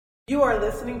You are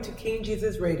listening to King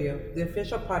Jesus Radio, the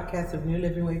official podcast of New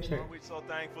Living Way Church. We're so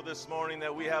thankful this morning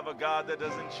that we have a God that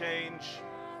doesn't change,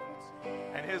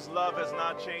 and His love has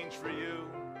not changed for you.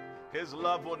 His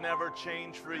love will never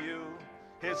change for you.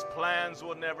 His plans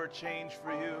will never change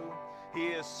for you. He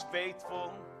is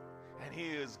faithful, and He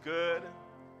is good,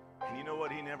 and you know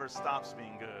what? He never stops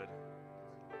being good.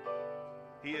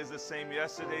 He is the same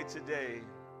yesterday, today,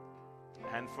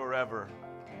 and forever,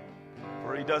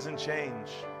 for He doesn't change.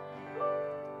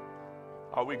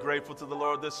 Are we grateful to the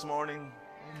Lord this morning?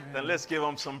 Amen. Then let's give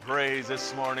Him some praise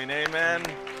this morning. Amen.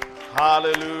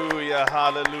 Hallelujah,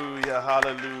 hallelujah,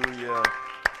 hallelujah.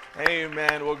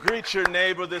 Amen. Well, greet your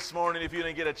neighbor this morning if you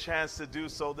didn't get a chance to do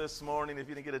so this morning. If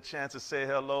you didn't get a chance to say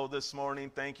hello this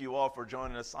morning, thank you all for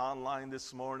joining us online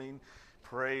this morning.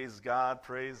 Praise God,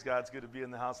 praise God. It's good to be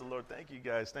in the house of the Lord. Thank you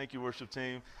guys. Thank you, worship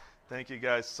team. Thank you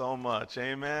guys so much.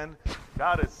 Amen.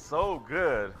 God is so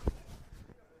good.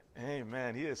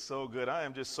 Amen. He is so good. I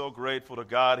am just so grateful to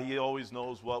God. He always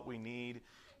knows what we need.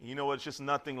 You know, it's just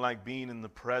nothing like being in the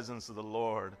presence of the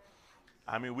Lord.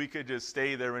 I mean, we could just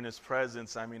stay there in His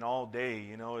presence, all day.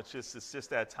 You know, it's just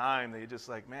that time that you're just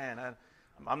like, man,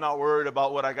 I'm not worried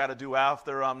about what I got to do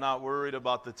after. I'm not worried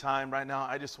about the time right now.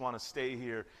 I just want to stay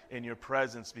here in Your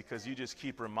presence because You just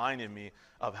keep reminding me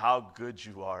of how good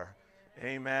You are.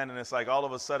 Amen. And it's like all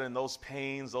of a sudden those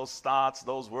pains, those thoughts,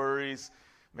 those worries,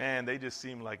 man, they just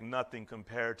seem like nothing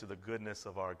compared to the goodness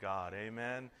of our God.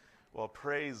 Amen. Well,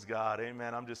 praise God.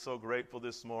 Amen. I'm just so grateful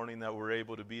this morning that we're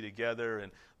able to be together,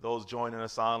 and those joining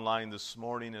us online this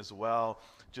morning as well.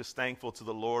 Just thankful to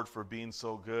the Lord for being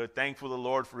so good. Thankful to the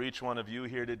Lord for each one of you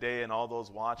here today and all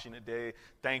those watching today.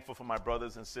 Thankful for my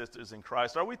brothers and sisters in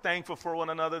Christ. Are we thankful for one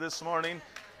another this morning?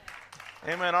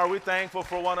 Amen. Are we thankful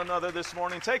for one another this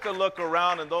morning? Take a look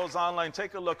around, and those online,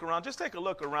 take a look around. Just take a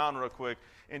look around real quick.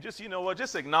 And just, you know what,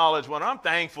 just acknowledge one. I'm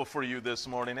thankful for you this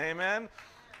morning. Amen.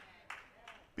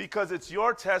 Because it's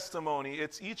your testimony.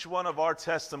 It's each one of our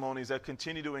testimonies that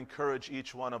continue to encourage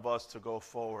each one of us to go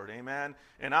forward. Amen.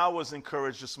 And I was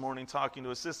encouraged this morning talking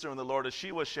to a sister in the Lord as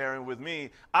she was sharing with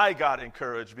me. I got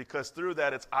encouraged because through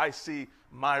that I see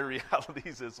my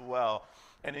realities as well.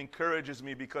 And encourages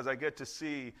me because I get to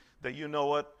see that, you know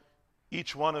what,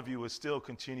 each one of you is still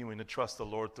continuing to trust the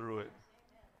Lord through it.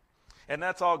 And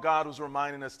that's all God was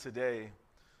reminding us today.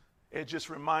 It's just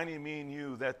reminding me and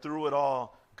you that through it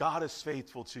all, God is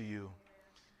faithful to you.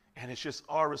 And it's just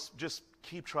just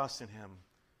keep trusting Him.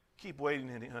 Keep waiting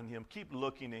on Him. Keep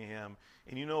looking at Him.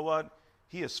 And you know what?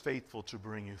 He is faithful to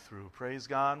bring you through. Praise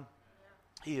God.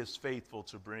 He is faithful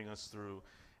to bring us through.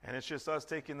 And it's just us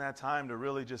taking that time to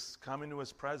really just come into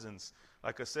His presence.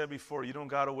 Like I said before, you don't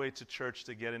got to wait to church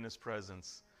to get in His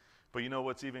presence. But you know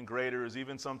what's even greater is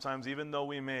even sometimes, even though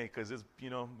we may, because it's,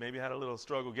 maybe had a little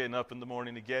struggle getting up in the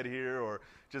morning to get here or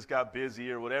just got busy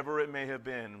or whatever it may have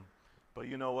been. But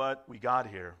you know what? We got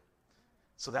here.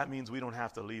 So that means we don't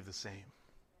have to leave the same.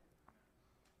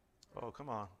 Oh, come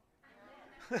on.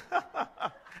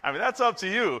 That's up to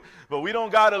you, but we don't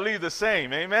got to leave the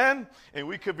same, amen? And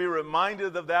we could be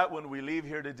reminded of that when we leave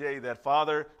here today, that,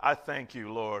 Father, I thank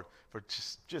You, Lord, for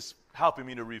just helping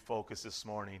me to refocus this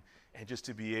morning and just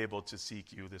to be able to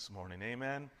seek You this morning,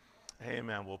 amen?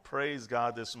 Amen. Well, praise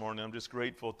God this morning. I'm just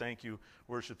grateful. Thank you,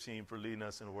 worship team, for leading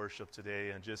us in worship today,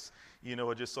 and just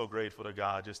so grateful to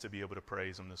God just to be able to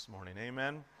praise Him this morning,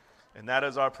 amen? And that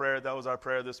is our prayer. That was our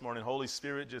prayer this morning. Holy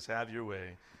Spirit, just have Your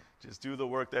way. Just do the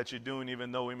work that You're doing,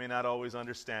 even though we may not always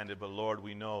understand it. But, Lord,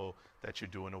 we know that You're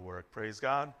doing the work. Praise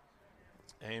God.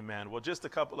 Amen. Well, just a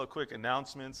couple of quick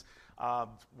announcements.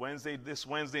 This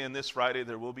Wednesday and this Friday,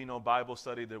 there will be no Bible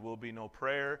study. There will be no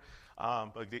prayer.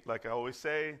 But like I always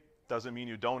say, doesn't mean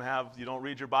you don't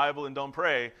read your Bible and don't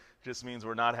pray. Just means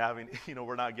we're not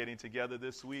getting together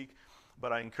this week.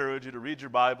 But I encourage you to read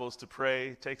your Bibles, to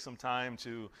pray, take some time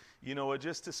to,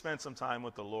 just to spend some time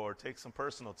with the Lord. Take some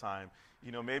personal time.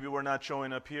 Maybe we're not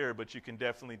showing up here, but you can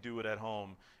definitely do it at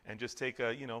home. And just take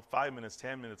 5 minutes,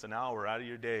 10 minutes, an hour out of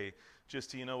your day just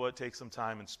to, take some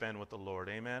time and spend with the Lord.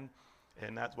 Amen?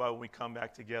 And that's why when we come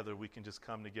back together, we can just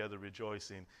come together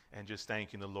rejoicing and just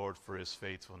thanking the Lord for His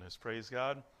faithfulness. Praise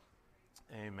God.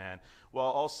 Amen. Well,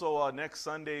 also next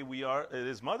Sunday it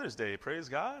is Mother's Day. Praise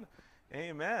God.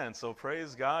 Amen. So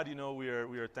praise God. We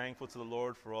are thankful to the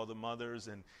Lord for all the mothers,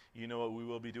 and we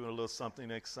will be doing a little something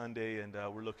next Sunday, and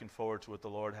we're looking forward to what the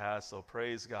Lord has. So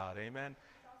praise God. Amen.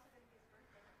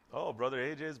 Oh, Brother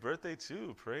AJ's birthday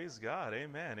too. Praise God.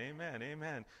 Amen. Amen.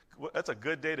 Amen. That's a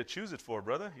good day to choose it for,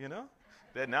 brother.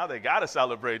 That now they got to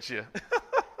celebrate you.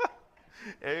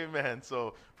 Amen.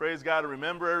 So praise God.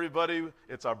 Remember, everybody,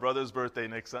 it's our brother's birthday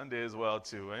next Sunday as well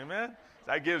too. Amen.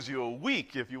 That gives you a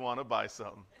week if you want to buy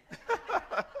something.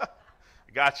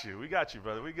 Got you. We got you,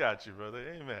 brother. We got you, brother.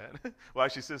 Amen. Well,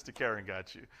 actually, Sister Karen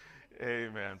got you.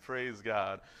 Amen. Praise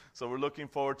God. So we're looking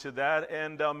forward to that.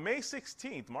 And May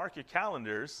 16th, mark your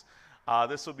calendars.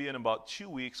 This will be in about 2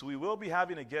 weeks. We will be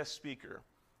having a guest speaker.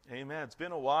 Amen. It's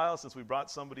been a while since we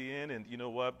brought somebody in, and you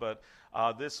know what? But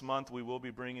this month we will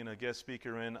be bringing a guest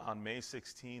speaker in on May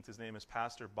 16th. His name is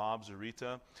Pastor Bob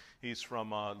Zurita. He's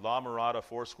from La Mirada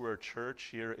Foursquare Church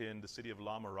here in the city of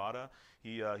La Mirada.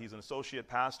 He's an associate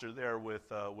pastor there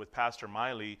with Pastor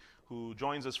Miley, who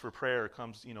joins us for prayer.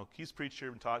 He's preached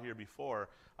here and taught here before,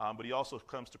 but he also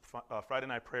comes to Friday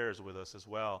night prayers with us as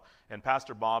well. And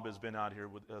Pastor Bob has been out here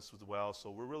with us as well.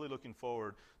 So we're really looking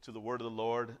forward to the word of the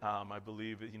Lord. I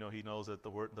believe he knows that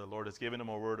the Lord has given him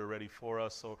a word already for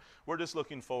us. So we're just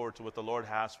looking forward to what the Lord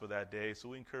has for that day. So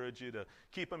we encourage you to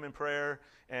keep him in prayer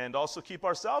and also keep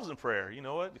ourselves in prayer. You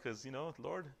know what? Because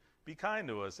Lord, be kind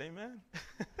to us. Amen.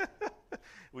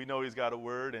 We know he's got a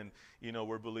word, and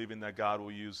we're believing that God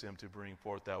will use him to bring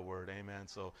forth that word. Amen.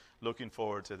 So looking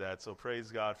forward to that. So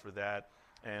praise God for that.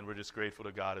 And we're just grateful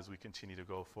to God as we continue to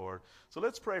go forward. So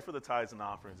let's pray for the tithes and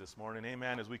offerings this morning.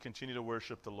 Amen. As we continue to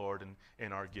worship the Lord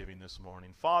in our giving this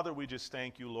morning. Father, we just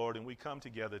thank you, Lord, and we come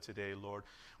together today, Lord.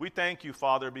 We thank you,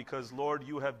 Father, because, Lord,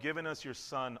 you have given us your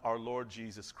Son, our Lord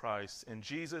Jesus Christ. And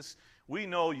Jesus, we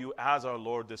know you as our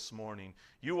Lord this morning.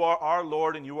 You are our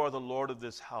Lord, and you are the Lord of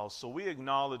this house. So we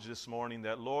acknowledge this morning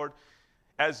that, Lord,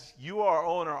 as you are our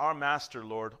owner, our master,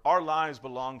 Lord, our lives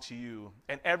belong to you,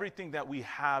 and everything that we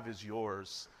have is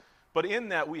yours. But in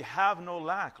that, we have no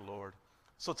lack, Lord.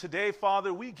 So today,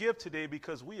 Father, we give today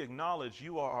because we acknowledge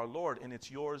you are our Lord, and it's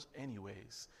yours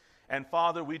anyways. And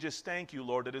Father, we just thank you,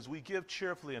 Lord, that as we give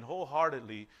cheerfully and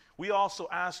wholeheartedly, we also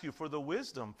ask you for the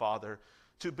wisdom, Father,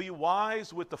 to be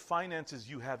wise with the finances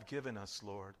you have given us,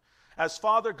 Lord. As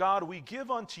Father God, we give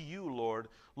unto you, Lord.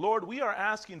 Lord, we are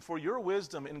asking for your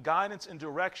wisdom and guidance and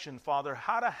direction, Father,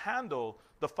 how to handle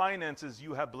the finances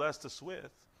you have blessed us with,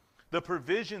 the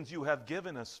provisions you have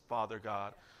given us, Father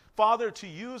God. Father, to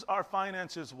use our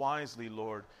finances wisely,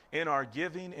 Lord, in our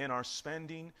giving, in our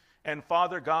spending, and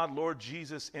Father God, Lord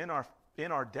Jesus, in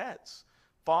our debts.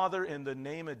 Father, in the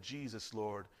name of Jesus,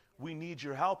 Lord, we need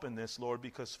your help in this, Lord,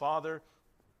 because, Father,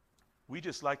 we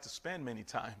just like to spend many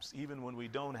times, even when we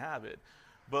don't have it.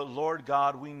 But Lord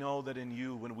God, we know that in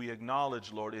you, when we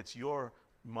acknowledge, Lord, it's your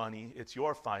money, it's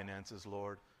your finances,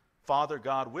 Lord. Father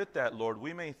God, with that, Lord,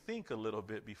 we may think a little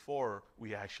bit before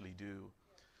we actually do.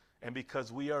 And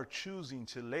because we are choosing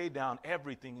to lay down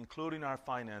everything, including our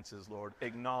finances, Lord,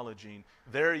 acknowledging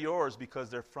they're yours because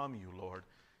they're from you, Lord.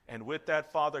 And with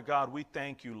that, Father God, we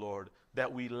thank you, Lord,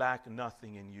 that we lack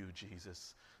nothing in you,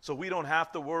 Jesus. So we don't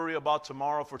have to worry about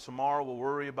tomorrow, for tomorrow will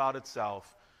worry about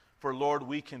itself. For, Lord,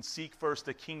 we can seek first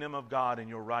the kingdom of God and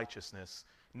your righteousness,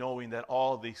 knowing that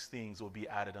all these things will be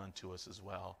added unto us as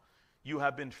well. You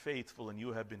have been faithful and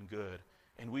you have been good.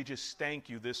 And we just thank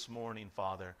you this morning,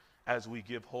 Father, as we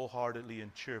give wholeheartedly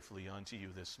and cheerfully unto you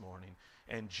this morning.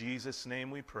 In Jesus'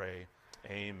 name we pray.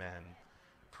 Amen.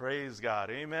 Praise God.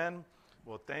 Amen.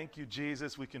 Well, thank you,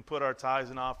 Jesus. We can put our tithes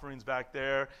and offerings back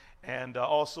there. And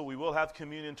also, we will have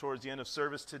communion towards the end of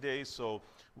service today, so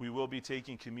we will be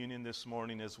taking communion this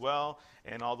morning as well.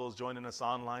 And all those joining us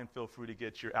online, feel free to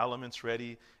get your elements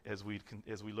ready as we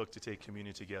look to take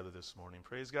communion together this morning.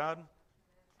 Praise God.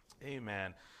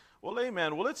 Amen. Well,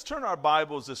 amen. Well, let's turn our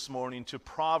Bibles this morning to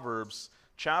Proverbs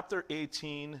chapter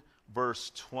 18,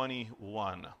 verse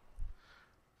 21.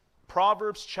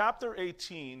 Proverbs chapter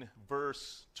 18,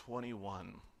 verse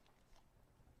 21.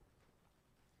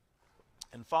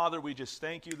 And Father, we just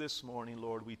thank you this morning,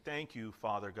 Lord. We thank you,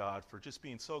 Father God, for just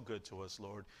being so good to us,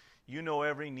 Lord. You know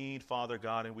every need, Father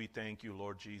God, and we thank you,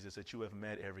 Lord Jesus, that you have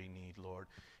met every need, Lord.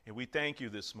 And we thank you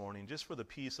this morning just for the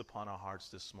peace upon our hearts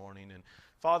this morning. And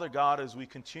Father God, as we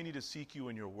continue to seek you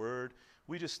in your word,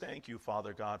 we just thank you,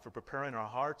 Father God, for preparing our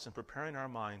hearts and preparing our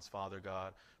minds, Father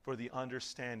God, for the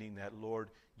understanding that,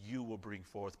 Lord, you will bring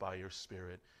forth by your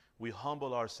Spirit. We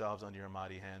humble ourselves under your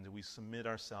mighty hand, and we submit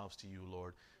ourselves to you,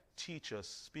 Lord. Teach us,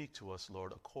 speak to us,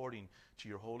 Lord, according to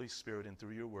your Holy Spirit and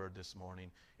through your word this morning.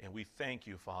 And we thank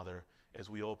you, Father, as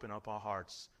we open up our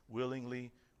hearts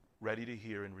willingly, ready to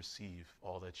hear and receive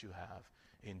all that you have.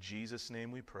 In Jesus'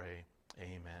 name we pray.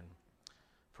 Amen.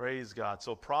 Praise God.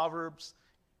 So Proverbs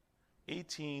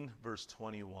 18, verse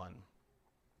 21.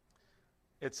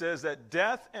 It says that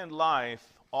death and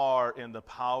life are in the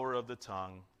power of the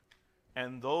tongue,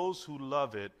 and those who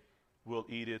love it will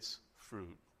eat its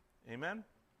fruit. Amen?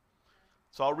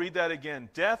 So I'll read that again.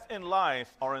 Death and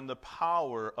life are in the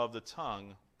power of the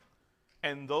tongue,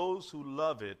 and those who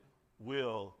love it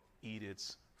will eat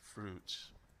its fruit.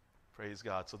 Praise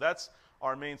God. So that's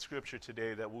our main scripture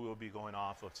today that we will be going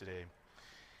off of today.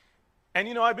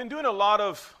 And, I've been doing a lot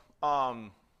of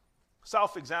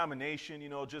self-examination,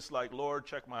 just like, Lord,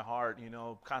 check my heart,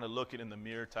 kind of looking in the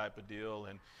mirror type of deal.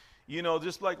 And,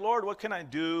 just like, Lord, what can I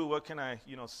do? What can I,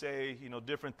 say,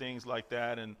 different things like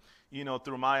that. And,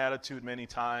 through my attitude many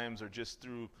times, or just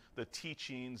through the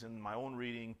teachings and my own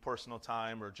reading, personal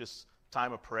time, or just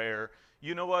time of prayer,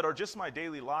 or just my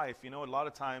daily life, a lot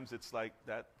of times it's like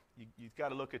that, you've got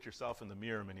to look at yourself in the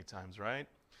mirror many times, right?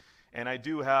 And I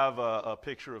do have a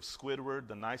picture of Squidward,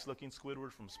 the nice-looking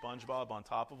Squidward from SpongeBob on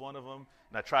top of one of them,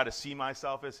 and I try to see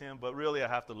myself as him, but really I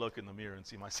have to look in the mirror and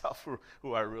see myself for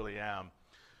who I really am.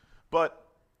 But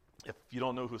if you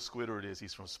don't know who Squidward is,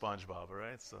 he's from SpongeBob, all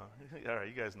right? So, all right,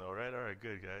 you guys know, right? All right,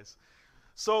 good, guys.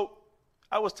 So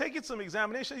I was taking some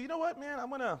examination. You know what, man? I'm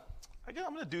gonna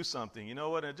do something. You know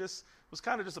what? It just was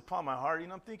kind of just upon my heart.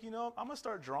 I'm thinking, I'm gonna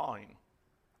start drawing.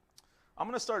 I'm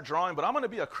gonna start drawing, but I'm gonna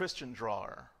be a Christian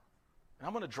drawer, and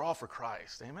I'm gonna draw for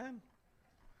Christ. Amen.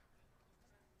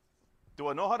 Do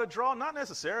I know how to draw? Not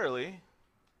necessarily,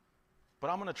 but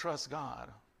I'm gonna trust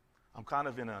God. I'm kind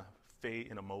of in a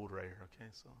mode right here. Okay,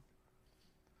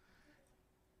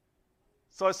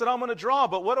 so I said I'm gonna draw,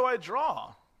 but what do I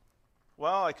draw?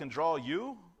 Well, I can draw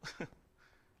you.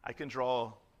 I can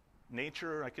draw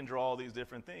nature. I can draw all these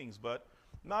different things. But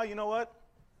now, you know what?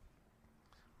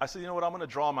 I said, I'm going to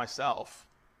draw myself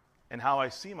and how I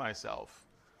see myself.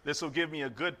 This will give me a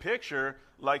good picture.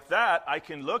 Like that, I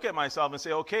can look at myself and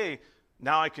say, okay,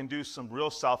 now I can do some real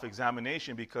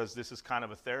self-examination, because this is kind of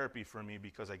a therapy for me,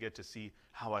 because I get to see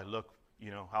how I look,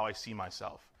 how I see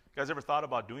myself. You guys ever thought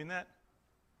about doing that?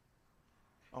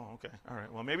 Oh, okay. All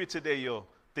right. Well, maybe today you'll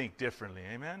think differently.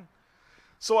 Amen?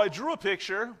 So I drew a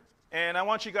picture, and I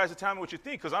want you guys to tell me what you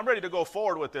think, because I'm ready to go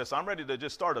forward with this. I'm ready to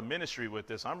just start a ministry with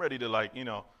this. I'm ready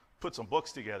to, put some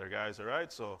books together, guys, all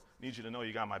right? So I need you to know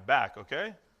you got my back,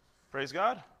 okay? Praise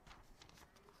God.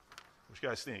 What you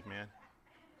guys think, man?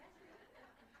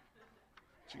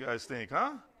 What you guys think,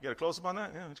 huh? You got a close-up on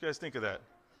that? Yeah, what you guys think of that?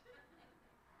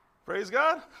 Praise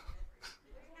God?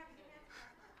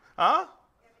 Huh?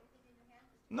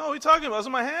 No, what are you talking about? It's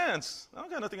in my hands. I don't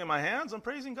got nothing in my hands. I'm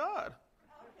praising God.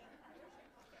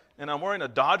 And I'm wearing a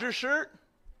Dodger shirt,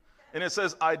 and it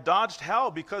says, I dodged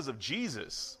hell because of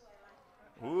Jesus.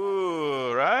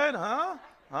 Ooh, right?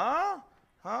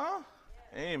 Huh?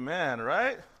 Amen,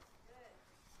 right?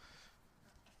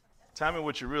 Tell me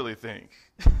what you really think.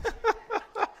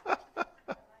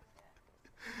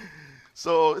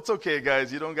 So it's okay,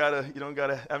 guys. You don't gotta,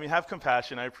 have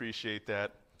compassion. I appreciate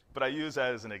that. But I use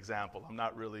that as an example. I'm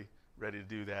not really ready to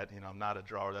do that. I'm not a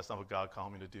drawer. That's not what God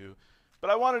called me to do. But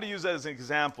I wanted to use that as an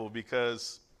example,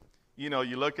 because, you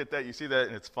look at that, you see that,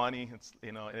 and it's funny. It's,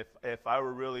 if I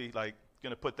were really going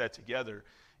to put that together,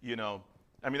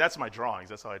 that's my drawings.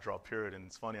 That's how I draw, period. And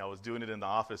it's funny, I was doing it in the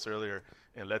office earlier,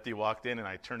 and Letty walked in, and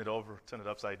I turned it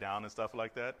upside down and stuff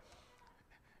like that.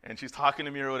 And she's talking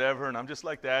to me or whatever, and I'm just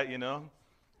like that, And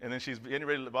then she's getting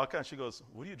ready to walk out, and she goes,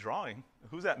 what are you drawing?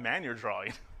 Who's that man you're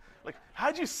drawing? Like,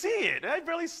 how'd you see it? I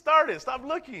barely started. Stop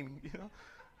looking,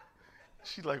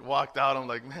 She walked out. I'm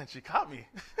like, man, she caught me.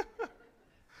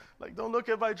 Don't look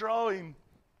at my drawing.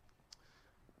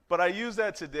 But I use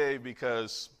that today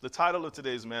because the title of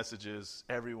today's message is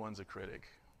Everyone's a Critic.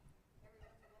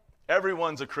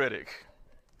 Everyone's a critic.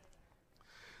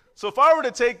 So if I were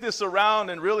to take this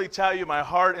around and really tell you my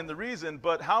heart and the reason,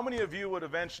 but how many of you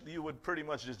would pretty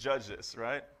much just judge this,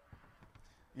 right?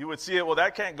 You would see it, well,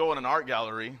 that can't go in an art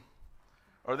gallery,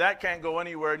 or that can't go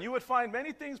anywhere, and you would find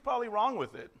many things probably wrong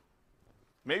with it.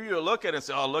 Maybe you'll look at it and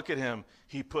say, oh, look at him.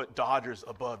 He put Dodgers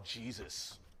above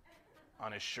Jesus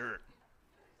on his shirt.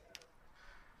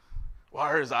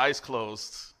 Why are his eyes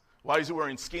closed? Why is he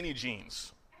wearing skinny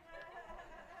jeans?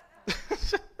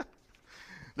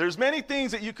 There's many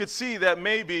things that you could see that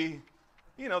maybe,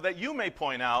 that you may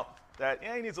point out that,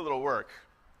 he needs a little work.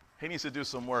 He needs to do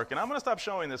some work. And I'm going to stop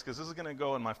showing this, because this is going to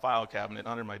go in my file cabinet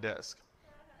under my desk.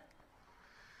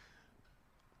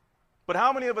 But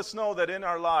how many of us know that in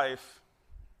our life,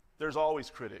 there's always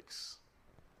critics?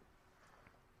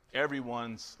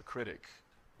 Everyone's a critic.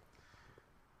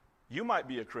 You might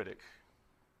be a critic.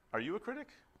 Are you a critic?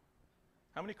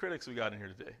 How many critics we got in here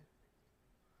today?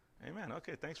 Amen.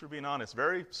 Okay, thanks for being honest.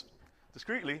 Very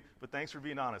discreetly, but thanks for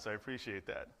being honest. I appreciate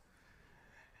that.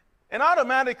 And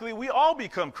automatically, we all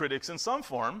become critics in some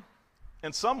form,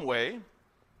 in some way.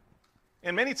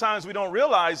 And many times we don't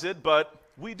realize it, but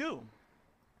we do.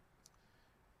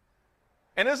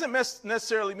 And it doesn't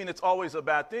necessarily mean it's always a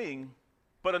bad thing,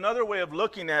 but another way of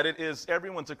looking at it is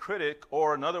everyone's a critic,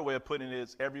 or another way of putting it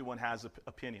is everyone has an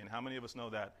opinion. How many of us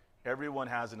know that? Everyone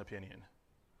has an opinion.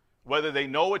 Whether they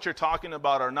know what you're talking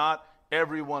about or not,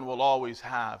 everyone will always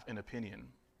have an opinion.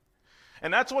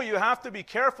 And that's why you have to be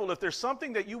careful if there's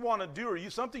something that you want to do or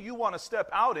something you want to step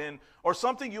out in or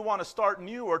something you want to start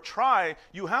new or try,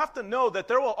 you have to know that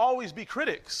there will always be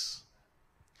critics.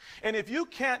 And if you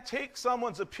can't take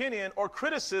someone's opinion or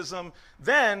criticism,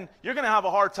 then you're going to have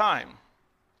a hard time.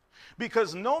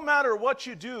 Because no matter what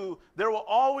you do, there will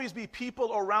always be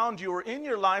people around you or in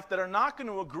your life that are not going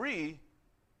to agree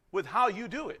with how you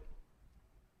do it,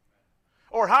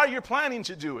 or how you're planning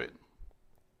to do it,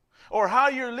 or how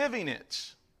you're living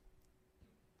it.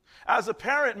 As a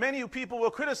parent, many people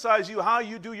will criticize you how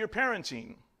you do your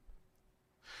parenting.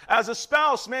 As a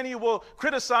spouse, many will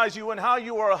criticize you on how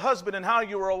you are a husband and how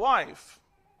you are a wife.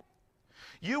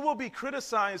 You will be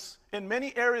criticized in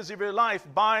many areas of your life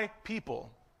by people.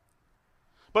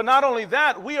 But not only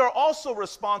that, we are also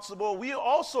responsible, we are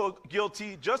also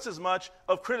guilty just as much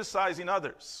of criticizing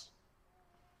others.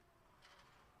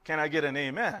 Can I get an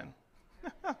amen?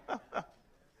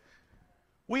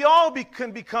 We all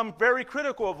can become very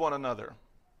critical of one another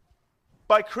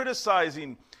by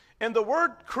criticizing. And the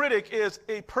word critic is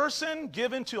a person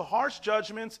given to harsh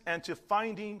judgments and to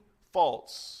finding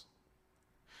faults.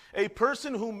 A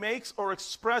person who makes or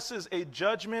expresses a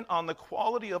judgment on the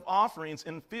quality of offerings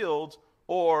in fields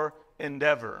or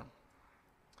endeavor.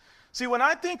 See, when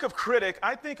I think of critic,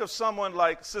 I think of someone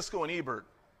like Siskel and Ebert.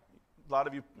 A lot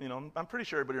of you, I'm pretty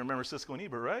sure everybody remembers Siskel and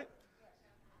Ebert, right?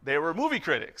 They were movie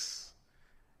critics.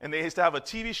 And they used to have a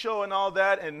TV show and all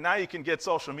that, and now you can get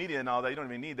social media and all that. You don't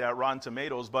even need that, Rotten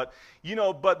Tomatoes. But,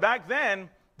 but back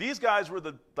then, these guys were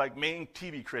the main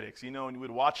TV critics, and you would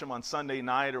watch them on Sunday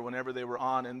night or whenever they were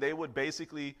on, and they would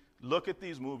basically look at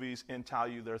these movies and tell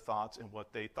you their thoughts and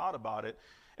what they thought about it.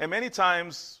 And many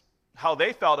times, how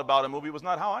they felt about a movie was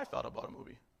not how I felt about a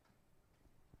movie.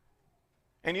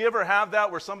 And you ever have that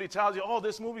where somebody tells you, oh,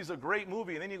 this movie's a great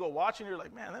movie, and then you go watch it and you're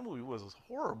like, man, that movie was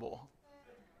horrible.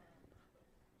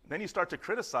 Then you start to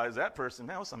criticize that person.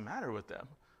 Man, what's the matter with them?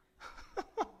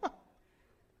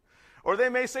 Or they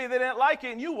may say they didn't like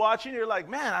it, and you watch it, and you're like,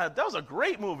 man, that was a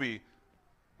great movie.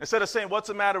 Instead of saying, what's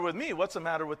the matter with me? What's the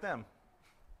matter with them?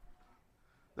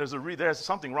 There's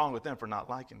something wrong with them for not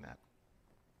liking that.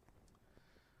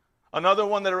 Another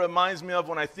one that it reminds me of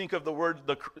when I think of the word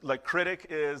critic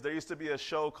is there used to be a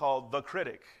show called The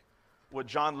Critic with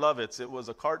John Lovitz. It was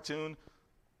a cartoon.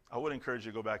 I would encourage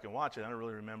you to go back and watch it. I don't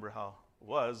really remember how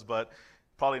was, but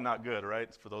probably not good,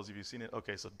 right? For those of you who've seen it.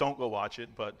 Okay, so don't go watch it,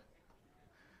 but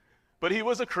he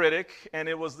was a critic, and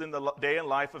it was in the day and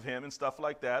life of him and stuff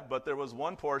like that. But there was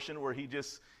one portion where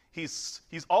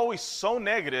he's always so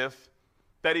negative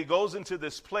that he goes into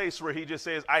this place where he just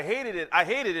says, I hated it, I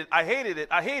hated it, I hated it,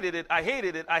 I hated it, I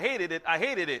hated it, I hated it, I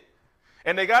hated it.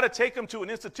 And they got to take him to an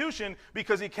institution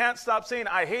because he can't stop saying,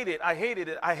 I hate it, I hated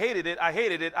it, I hated it, I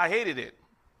hated it, I hated it.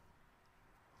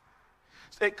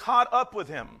 It caught up with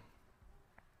him.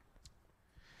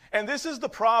 And this is the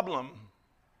problem,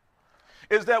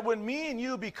 is that when me and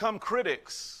you become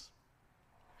critics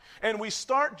and we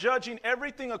start judging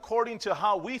everything according to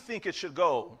how we think it should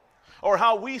go, or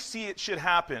how we see it should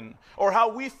happen, or how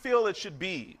we feel it should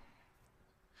be,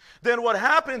 then what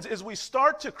happens is we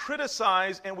start to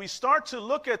criticize and we start to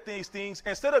look at these things,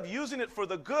 instead of using it for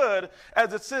the good,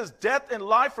 as it says, death and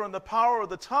life are in the power of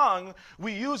the tongue,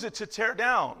 we use it to tear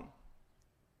down.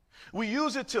 We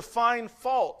use it to find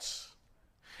faults.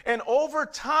 And over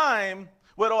time,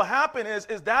 what will happen is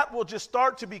that will just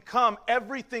start to become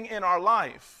everything in our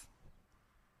life.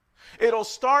 It'll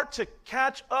start to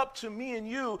catch up to me and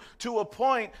you to a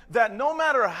point that no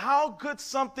matter how good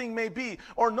something may be,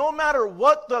 or no matter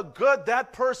what the good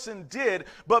that person did,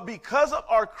 but because of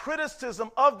our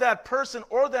criticism of that person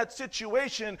or that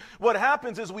situation, what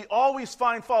happens is we always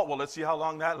find fault. Well, let's see how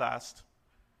long that lasts.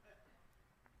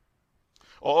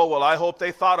 Oh, well, I hope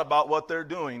they thought about what they're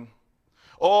doing.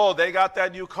 Oh, they got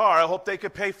that new car. I hope they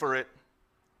could pay for it.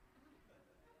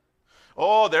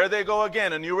 Oh, there they go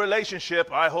again, a new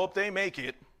relationship. I hope they make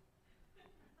it.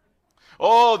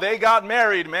 Oh, they got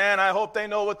married, man. I hope they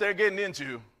know what they're getting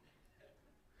into.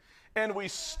 And we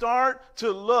start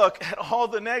to look at all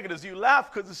the negatives. You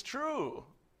laugh because it's true.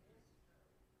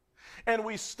 And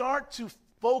we start to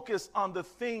focus on the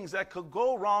things that could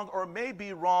go wrong or may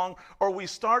be wrong, or we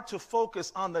start to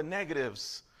focus on the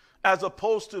negatives as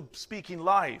opposed to speaking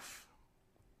life.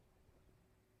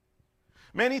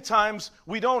 Many times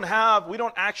we don't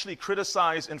actually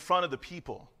criticize in front of the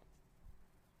people.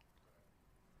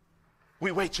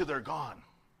 We wait till they're gone.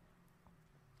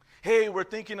 Hey, we're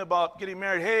thinking about getting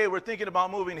married. Hey, we're thinking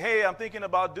about moving. Hey, I'm thinking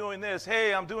about doing this.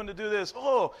 Hey, I'm doing to do this.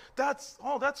 Oh, that's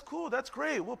cool. That's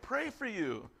great. We'll pray for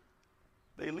you.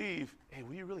 they leave. Hey,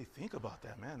 will you really think about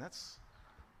that, man?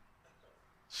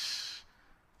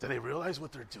 Do they realize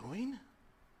what they're doing?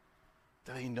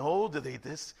 Do they know? Do they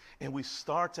this? And we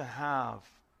start to have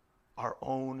our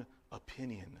own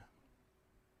opinion.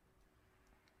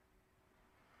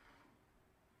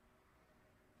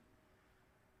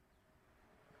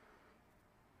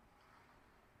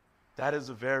 That is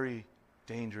a very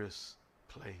dangerous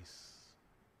place.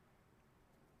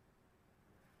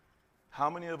 How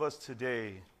many of us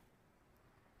today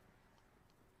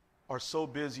are so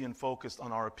busy and focused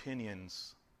on our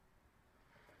opinions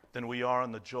than we are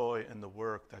on the joy and the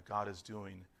work that God is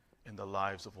doing in the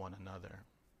lives of one another?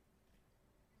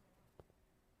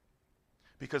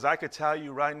 Because I could tell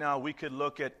you right now, we could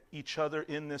look at each other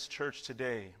in this church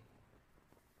today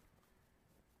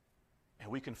and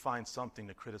we can find something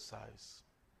to criticize.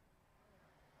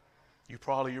 You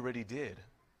probably already did.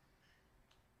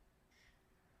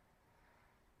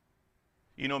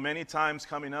 You know, many times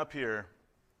coming up here,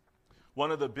 one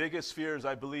of the biggest fears,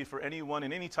 I believe, for anyone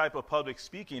in any type of public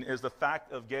speaking is the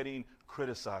fact of getting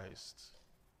criticized.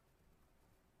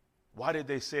 Why did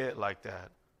they say it like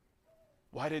that?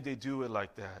 Why did they do it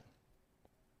like that?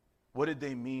 What did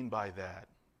they mean by that?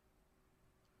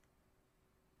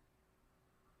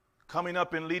 Coming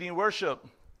up and leading worship,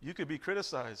 you could be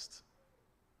criticized.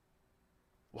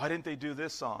 Why didn't they do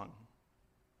this song?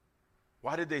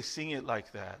 Why did they sing it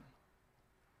like that?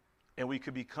 And we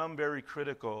could become very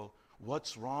critical.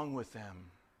 What's wrong with them?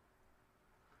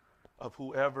 Of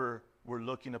whoever we're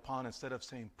looking upon, instead of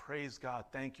saying, praise God,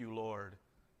 thank you, Lord,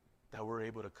 that we're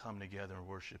able to come together and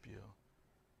worship you.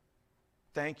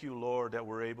 Thank you, Lord, that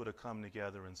we're able to come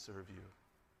together and serve you.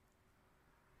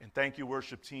 And thank you,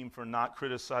 worship team, for not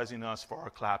criticizing us for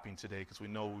our clapping today, because we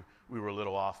know we were a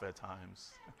little off at times.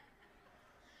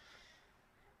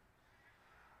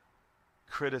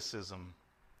 Criticism.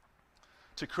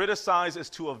 To criticize is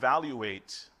to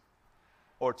evaluate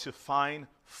or to find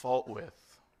fault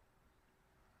with.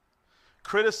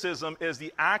 Criticism is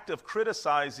the act of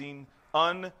criticizing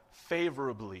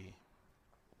unfavorably.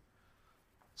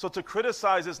 So to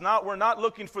criticize is not, we're not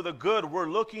looking for the good, we're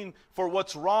looking for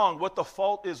what's wrong, what the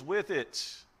fault is with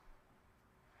it.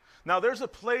 Now there's a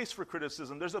place for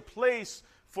criticism, there's a place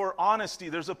for honesty,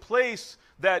 there's a place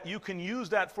that you can use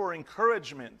that for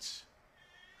encouragement.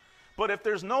 But if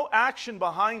there's no action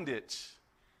behind it,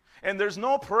 and there's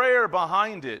no prayer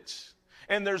behind it,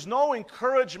 and there's no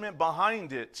encouragement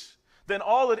behind it, then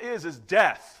all it is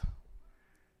death.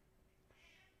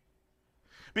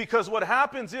 Because what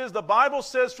happens is, the Bible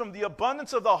says, from the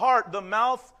abundance of the heart, the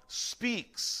mouth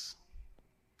speaks.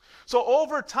 So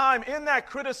over time, in that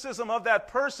criticism of that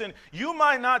person, you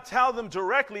might not tell them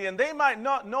directly, and they might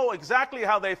not know exactly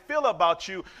how they feel about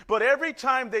you, but every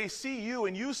time they see you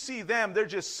and you see them,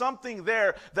 there's just something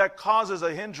there that causes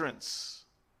a hindrance.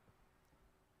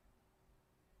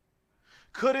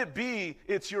 Could it be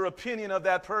it's your opinion of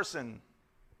that person?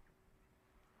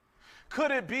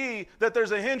 Could it be that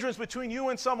there's a hindrance between you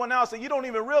and someone else that you don't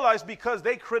even realize because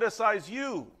they criticize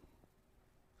you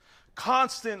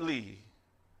constantly?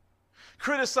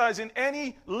 Criticizing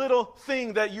any little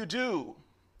thing that you do.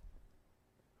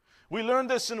 We learn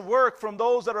this in work from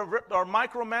those that are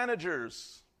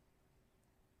micromanagers.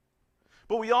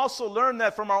 But we also learn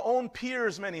that from our own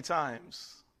peers many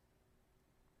times.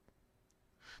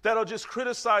 That'll just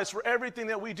criticize for everything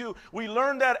that we do. We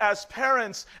learn that as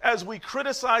parents, as we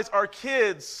criticize our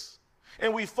kids,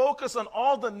 and we focus on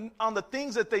on the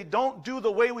things that they don't do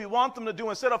the way we want them to do,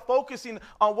 instead of focusing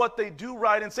on what they do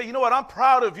right and say, you know what, I'm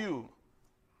proud of you.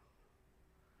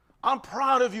 I'm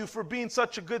proud of you for being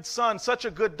such a good son, such a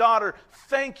good daughter.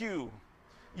 Thank you.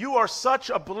 You are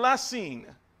such a blessing.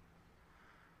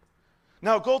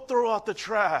 Now go throw out the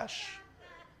trash.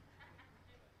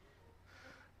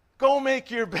 Go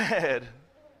make your bed.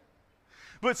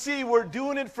 But see, we're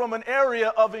doing it from an area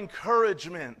of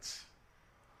encouragement.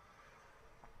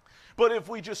 But if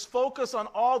we just focus on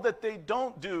all that they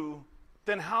don't do,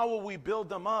 then how will we build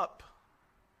them up?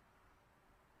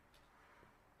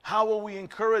 How will we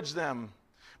encourage them?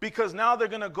 Because now they're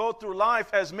going to go through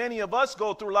life as many of us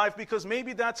go through life, because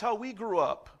maybe that's how we grew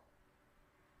up.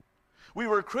 We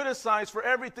were criticized for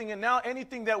everything, and now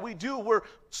anything that we do, we're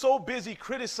so busy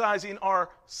criticizing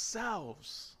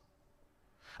ourselves.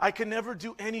 I can never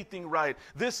do anything right.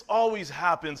 This always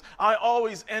happens. I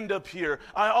always end up here.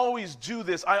 I always do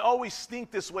this. I always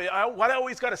think this way. Why do I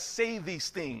always got to say these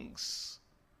things?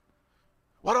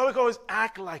 Why do I always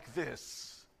act like this?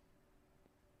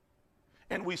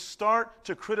 And we start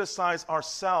to criticize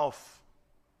ourselves,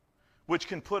 which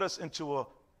can put us into a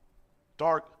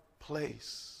dark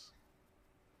place.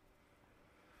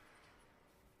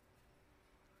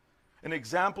 An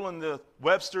example in the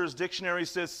Webster's dictionary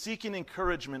says seeking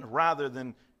encouragement rather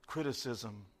than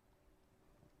criticism.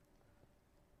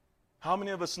 How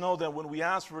many of us know that when we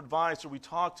ask for advice or we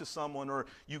talk to someone or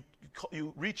you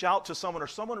reach out to someone or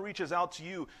someone reaches out to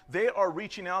you, they are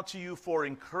reaching out to you for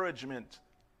encouragement,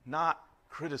 not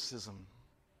criticism?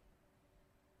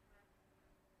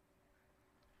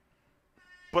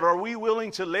 But are we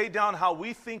willing to lay down how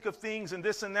we think of things and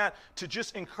this and that to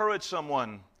just encourage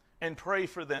someone and pray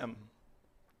for them?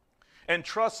 And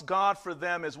trust God for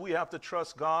them as we have to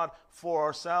trust God for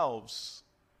ourselves.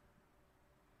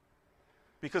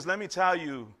 Because let me tell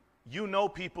you, you know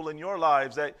people in your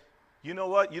lives that, you know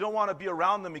what, you don't want to be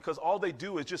around them because all they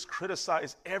do is just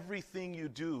criticize everything you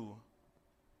do.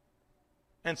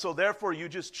 And so therefore you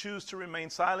just choose to remain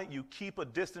silent. You keep a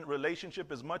distant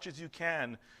relationship as much as you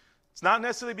can. It's not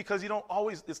necessarily because you don't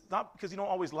always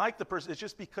like the person. It's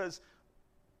just because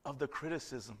of the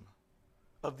criticism,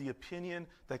 of the opinion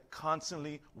that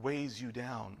constantly weighs you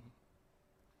down.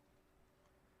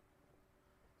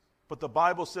 But the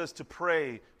Bible says to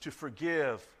pray, to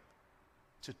forgive,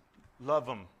 to love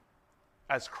them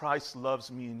as Christ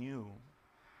loves me and you.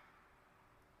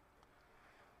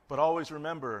 But always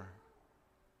remember,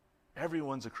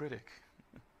 everyone's a critic.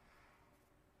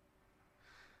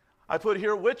 I put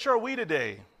here, which are we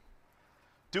today?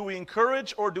 Do we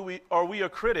encourage or are we a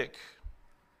critic?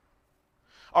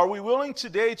 Are we willing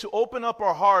today to open up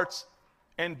our hearts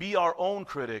and be our own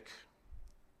critic?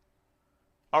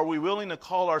 Are we willing to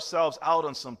call ourselves out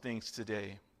on some things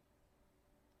today?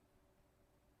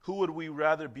 Who would we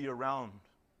rather be around?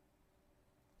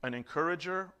 An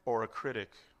encourager or a critic?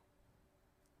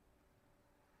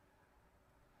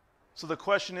 So the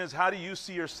question is, how do you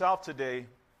see yourself today?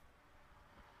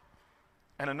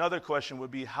 And another question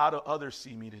would be, how do others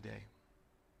see me today?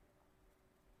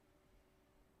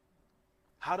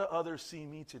 How do others see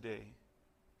me today?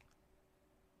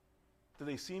 Do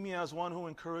they see me as one who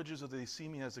encourages, or do they see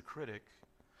me as a critic?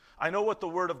 I know what the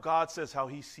Word of God says, how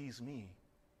He sees me,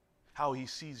 how He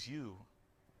sees you.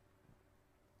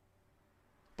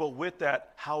 But with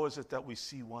that, how is it that we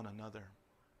see one another?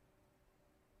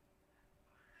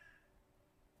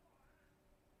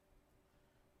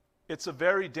 It's a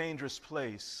very dangerous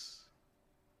place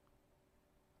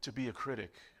to be a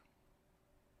critic,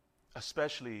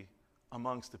 especially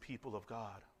amongst the people of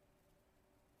God.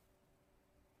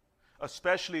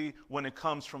 Especially when it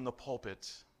comes from the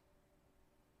pulpit.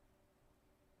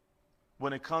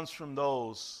 When it comes from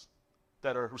those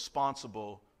that are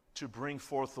responsible to bring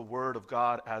forth the Word of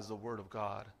God as the Word of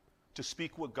God. To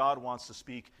speak what God wants to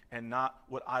speak and not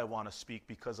what I want to speak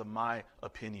because of my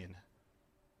opinion.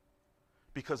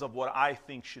 Because of what I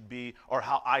think should be or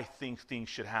how I think things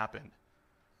should happen.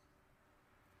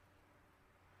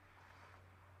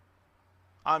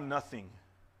 I'm nothing.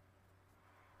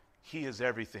 He is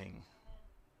everything.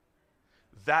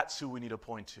 That's who we need to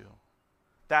point to.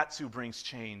 That's who brings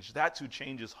change. That's who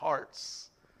changes hearts.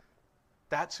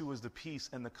 That's who is the peace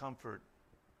and the comfort.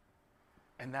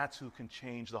 And that's who can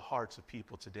change the hearts of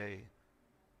people today.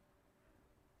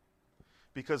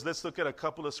 Because let's look at a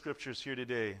couple of scriptures here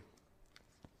today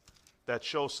that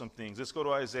show some things. Let's go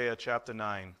to Isaiah chapter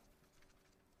 9.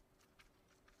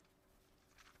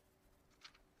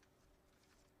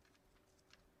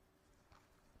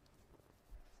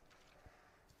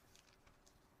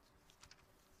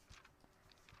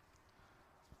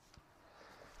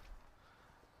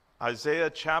 Isaiah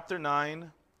chapter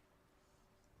 9,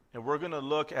 and we're going to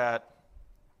look at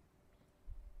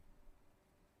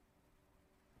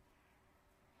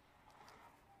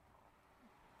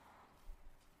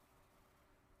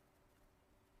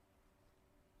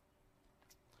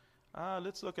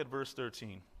let's look at verse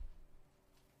 13.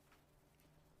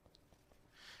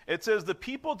 It says, "The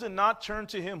people did not turn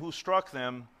to him who struck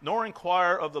them, nor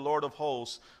inquire of the Lord of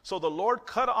hosts. So the Lord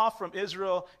cut off from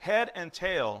Israel head and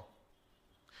tail.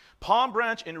 Palm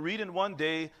branch and reed in one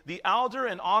day, the elder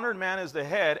and honored man is the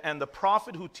head, and the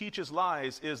prophet who teaches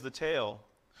lies is the tail.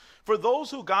 For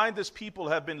those who guide this people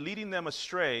have been leading them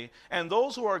astray, and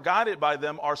those who are guided by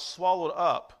them are swallowed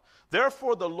up.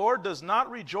 Therefore the Lord does not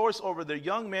rejoice over their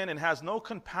young men and has no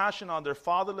compassion on their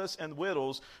fatherless and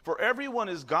widows, for everyone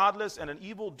is godless and an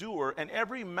evildoer, and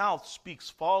every mouth speaks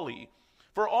folly.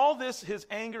 For all this his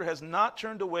anger has not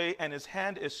turned away, and his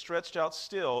hand is stretched out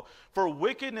still. For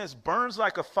wickedness burns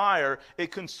like a fire,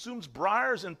 it consumes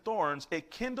briars and thorns, it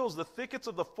kindles the thickets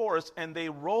of the forest, and they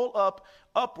roll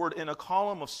upward in a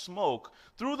column of smoke.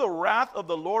 Through the wrath of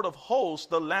the Lord of hosts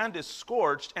the land is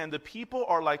scorched, and the people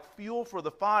are like fuel for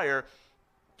the fire.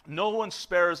 No one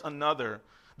spares another.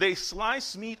 They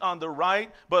slice meat on the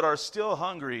right, but are still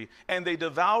hungry, and they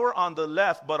devour on the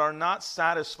left, but are not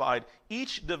satisfied.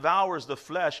 Each devours the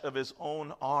flesh of his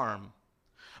own arm.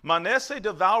 Manasseh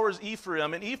devours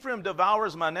Ephraim, and Ephraim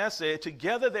devours Manasseh.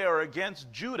 Together they are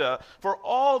against Judah. For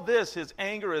all this his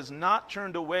anger is not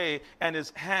turned away, and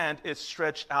his hand is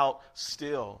stretched out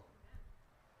still.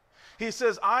 He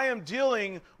says, I am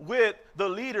dealing with the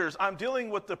leaders. I'm dealing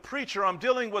with the preacher. I'm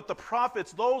dealing with the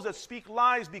prophets, those that speak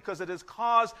lies, because it has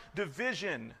caused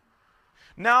division.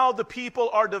 Now the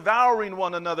people are devouring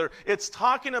one another. It's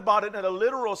talking about it in a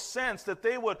literal sense, that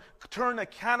they would turn to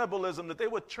cannibalism, that they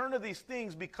would turn to these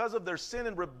things because of their sin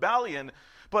and rebellion.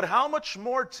 But how much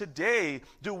more today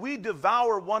do we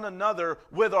devour one another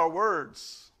with our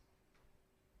words?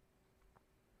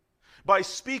 By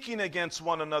speaking against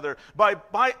one another, by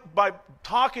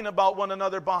talking about one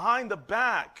another behind the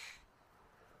back.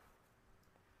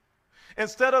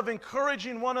 Instead of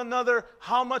encouraging one another,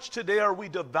 how much today are we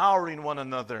devouring one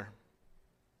another?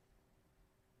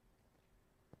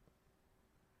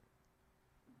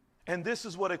 And this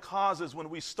is what it causes when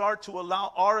we start to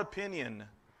allow our opinion,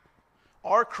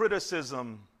 our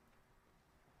criticism,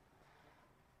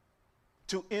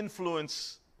 to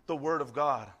influence the Word of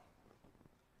God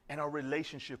and our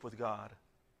relationship with God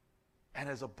and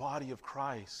as a body of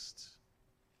Christ.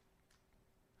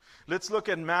 Let's look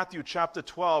at Matthew chapter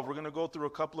 12. We're going to go through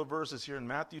a couple of verses here in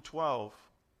Matthew 12.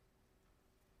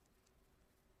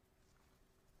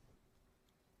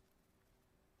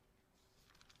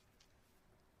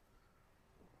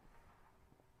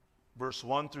 Verse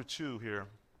 1 through 2 here.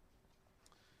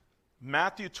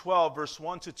 Matthew 12, verse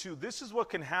 1 to 2. This is what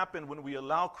can happen when we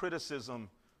allow criticism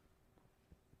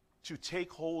to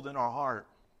take hold in our heart.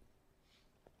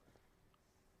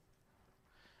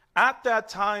 At that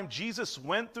time, Jesus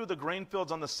went through the grain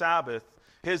fields on the Sabbath.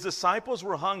 His disciples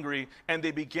were hungry, and they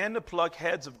began to pluck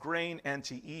heads of grain and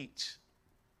to eat.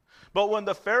 But when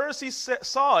the Pharisees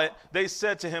saw it, they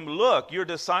said to him, Look, your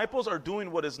disciples are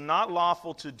doing what is not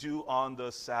lawful to do on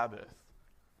the Sabbath.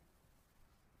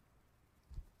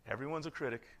 Everyone's a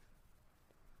critic.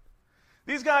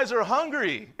 These guys are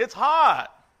hungry. It's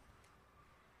hot.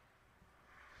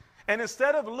 And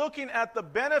instead of looking at the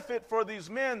benefit for these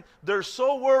men, they're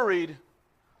so worried.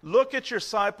 Look at your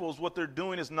disciples. What they're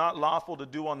doing is not lawful to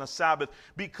do on the Sabbath.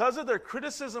 Because of their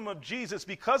criticism of Jesus,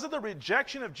 because of the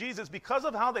rejection of Jesus, because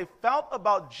of how they felt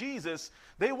about Jesus,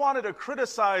 they wanted to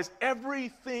criticize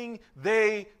everything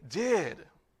they did.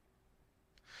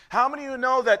 How many of you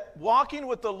know that walking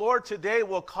with the Lord today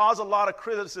will cause a lot of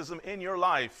criticism in your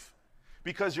life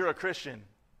because you're a Christian?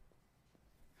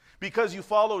 Because you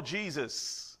follow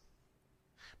Jesus?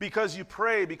 Because you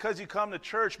pray, because you come to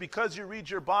church, because you read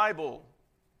your Bible,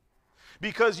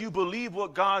 because you believe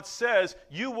what God says,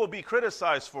 you will be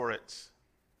criticized for it.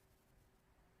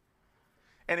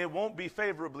 And it won't be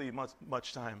favorably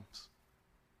much times.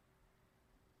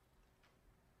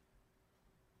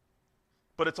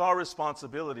 But it's our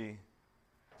responsibility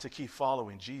to keep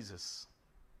following Jesus.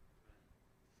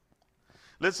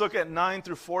 Let's look at 9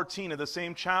 through 14 of the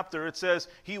same chapter. It says,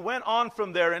 He went on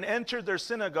from there and entered their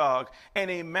synagogue,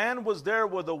 and a man was there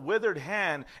with a withered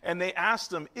hand, and they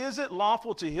asked him, Is it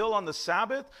lawful to heal on the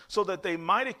Sabbath? So that they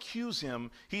might accuse him.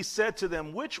 He said to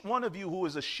them, Which one of you who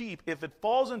is a sheep, if it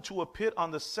falls into a pit on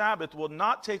the Sabbath, will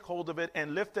not take hold of it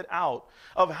and lift it out?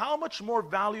 Of how much more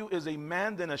value is a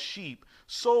man than a sheep?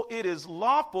 So it is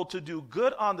lawful to do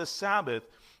good on the Sabbath.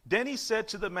 Then he said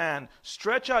to the man,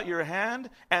 Stretch out your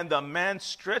hand. And the man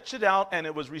stretched it out, and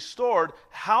it was restored,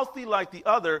 healthy like the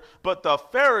other. But the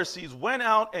Pharisees went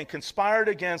out and conspired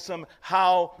against him,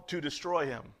 how to destroy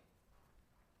him.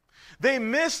 They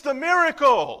missed the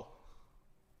miracle.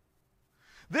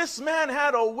 This man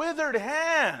had a withered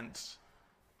hand.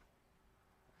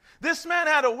 This man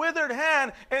had a withered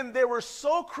hand, and they were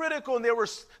so critical, and there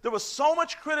was so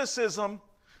much criticism,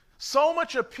 so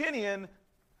much opinion,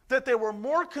 that they were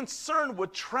more concerned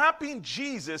with trapping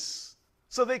Jesus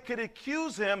so they could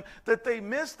accuse him, that they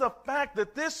missed the fact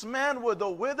that this man with a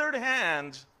withered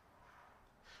hand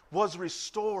was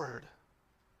restored.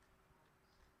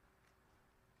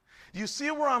 Do you see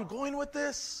where I'm going with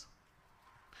this?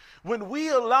 When we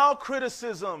allow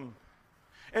criticism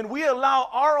and we allow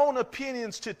our own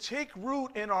opinions to take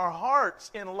root in our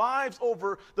hearts, in lives,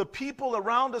 over the people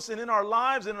around us and in our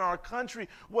lives and in our country,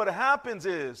 what happens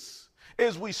is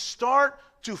we start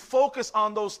to focus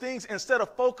on those things instead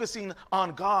of focusing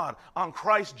on God, on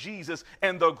Christ Jesus,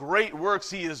 and the great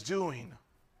works He is doing.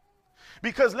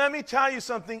 Because let me tell you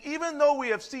something, even though we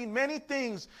have seen many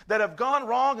things that have gone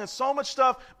wrong and so much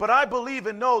stuff, but I believe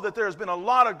and know that there's been a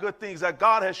lot of good things that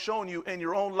God has shown you in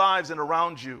your own lives and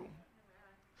around you.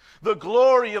 the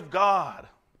glory of God.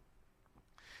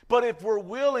 But if we're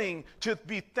willing to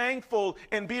be thankful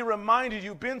and be reminded,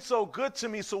 you've been so good to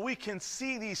me, so we can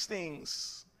see these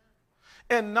things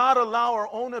and not allow our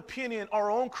own opinion,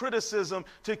 our own criticism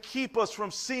to keep us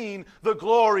from seeing the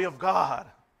glory of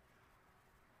God.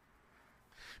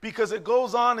 Because it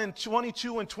goes on in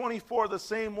 22 and 24, the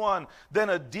same one. Then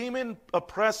a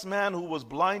demon-oppressed man who was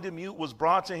blind and mute was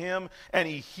brought to him, and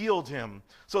he healed him,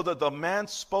 so that the man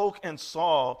spoke and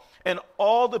saw. And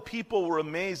all the people were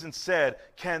amazed and said,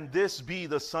 "Can this be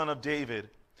the Son of David?"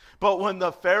 But when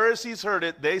the Pharisees heard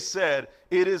it, they said,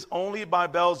 "It is only by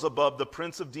Beelzebub, the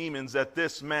prince of demons, that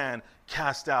this man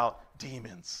cast out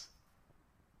demons."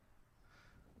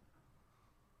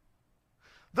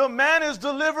 The man is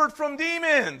delivered from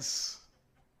demons.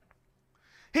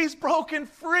 He's broken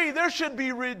free. There should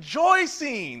be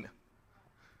rejoicing.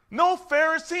 No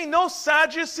Pharisee, no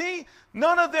Sadducee,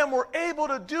 none of them were able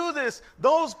to do this.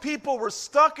 Those people were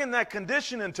stuck in that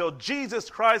condition until Jesus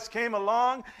Christ came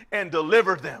along and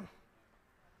delivered them.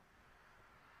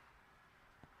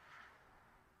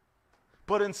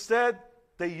 But instead,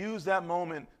 they used that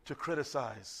moment to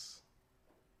criticize.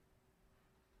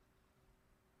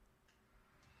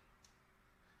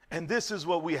 And this is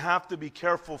what we have to be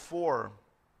careful for.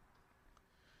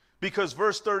 Because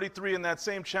verse 33 in that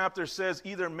same chapter says,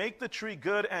 either make the tree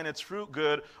good and its fruit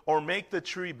good, or make the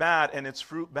tree bad and its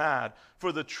fruit bad.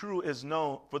 For the tree is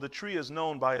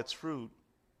known by its fruit.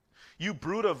 You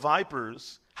brood of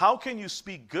vipers, how can you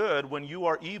speak good when you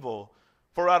are evil?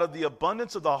 For out of the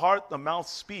abundance of the heart the mouth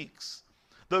speaks.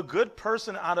 The good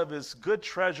person out of his good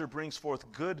treasure brings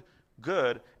forth good,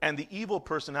 and the evil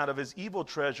person out of his evil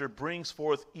treasure brings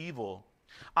forth evil.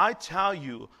 I tell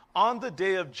you, on the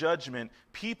day of judgment,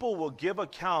 people will give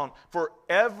account for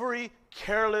every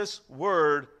careless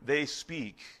word they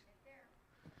speak.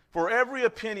 For every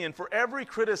opinion, for every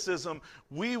criticism,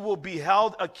 we will be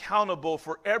held accountable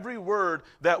for every word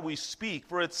that we speak.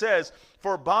 For it says,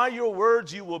 "For by your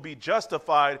words you will be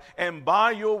justified, and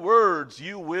by your words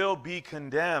you will be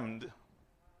condemned."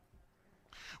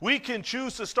 We can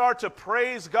choose to start to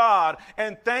praise God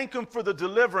and thank Him for the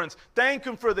deliverance, thank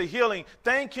Him for the healing,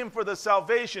 thank Him for the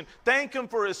salvation, thank Him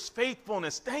for His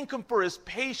faithfulness, thank Him for His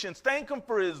patience, thank Him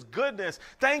for His goodness,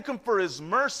 thank Him for His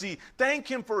mercy, thank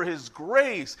Him for His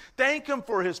grace, thank Him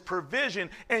for His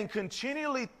provision, and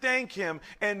continually thank Him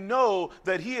and know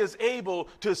that He is able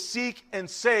to seek and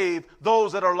save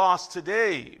those that are lost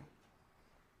today.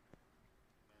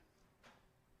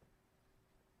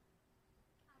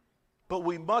 But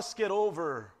we must get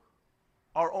over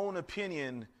our own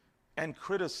opinion and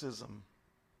criticism.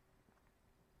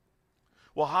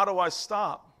 Well, how do I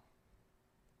stop?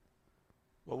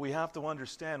 Well, we have to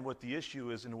understand what the issue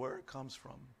is and where it comes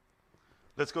from.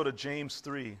 Let's go to James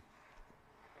 3.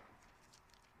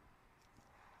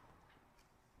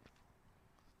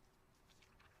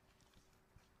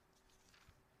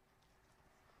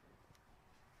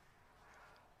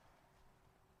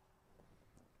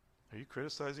 Are you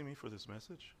criticizing me for this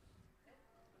message?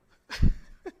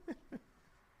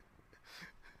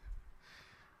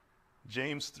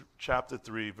 James chapter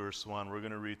 3, verse 1. We're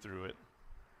going to read through it.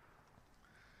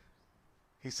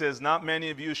 He says, "Not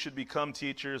many of you should become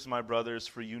teachers, my brothers,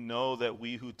 for you know that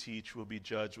we who teach will be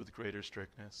judged with greater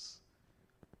strictness."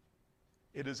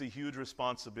 It is a huge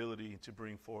responsibility to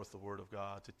bring forth the Word of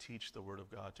God, to teach the Word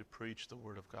of God, to preach the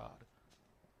Word of God.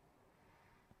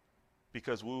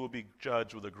 Because we will be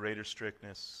judged with a greater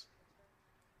strictness.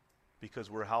 Because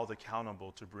we're held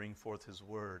accountable to bring forth His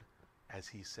Word as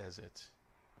He says it,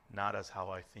 not as how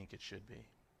I think it should be.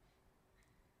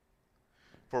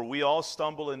 For we all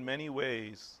stumble in many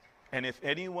ways, and if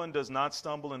anyone does not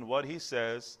stumble in what he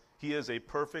says, he is a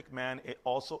perfect man,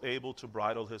 also able to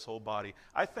bridle his whole body.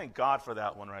 I thank God for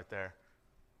that one right there.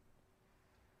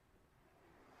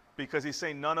 Because He's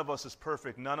saying none of us is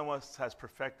perfect. None of us has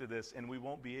perfected this, and we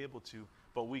won't be able to,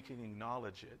 but we can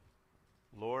acknowledge it.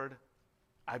 Lord,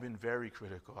 I've been very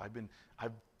critical. I've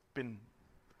been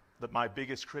my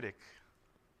biggest critic.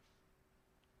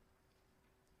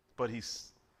 But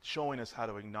He's showing us how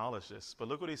to acknowledge this. But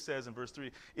look what He says in verse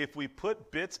 3. If we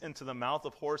put bits into the mouth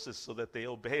of horses so that they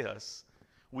obey us,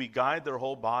 we guide their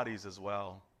whole bodies as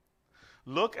well.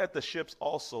 Look at the ships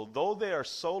also. Though they are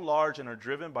so large and are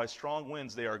driven by strong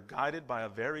winds, they are guided by a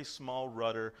very small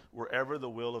rudder wherever the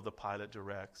will of the pilot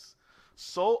directs.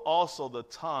 So also the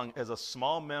tongue is a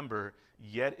small member,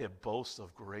 yet it boasts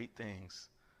of great things.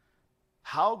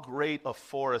 How great a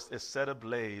forest is set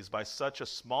ablaze by such a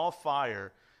small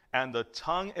fire, And the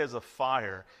tongue is a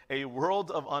fire, a world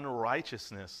of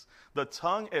unrighteousness. The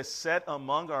tongue is set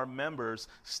among our members,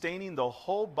 staining the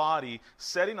whole body,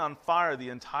 setting on fire the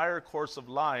entire course of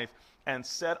life, and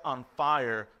set on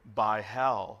fire by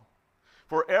hell.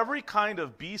 For every kind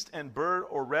of beast and bird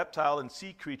or reptile and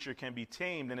sea creature can be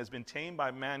tamed and has been tamed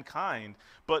by mankind,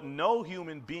 but no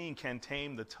human being can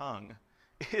tame the tongue.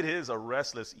 It is a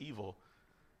restless evil.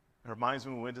 It reminds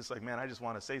me when we're just like, man, I just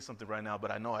want to say something right now,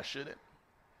 but I know I shouldn't.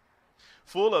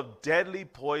 Full of deadly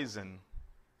poison.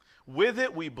 With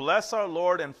it we bless our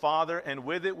Lord and Father, and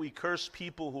with it we curse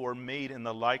people who are made in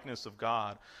the likeness of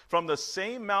God. From the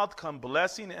same mouth come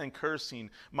blessing and cursing.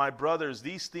 My brothers,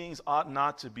 these things ought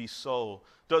not to be so.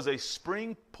 Does a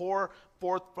spring pour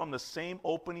forth from the same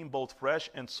opening both fresh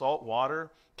and salt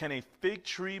water? Can a fig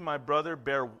tree, my brother,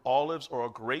 bear olives, or a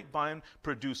grapevine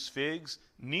produce figs?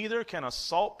 Neither can a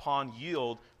salt pond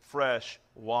yield fresh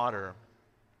water.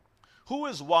 Who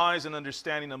is wise and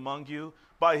understanding among you?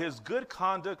 By his good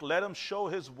conduct, let him show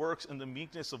his works in the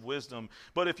meekness of wisdom.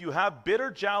 But if you have bitter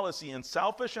jealousy and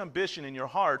selfish ambition in your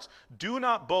hearts, do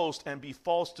not boast and be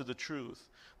false to the truth.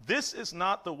 This is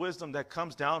not the wisdom that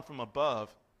comes down from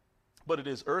above, but it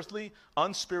is earthly,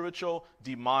 unspiritual,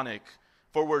 demonic.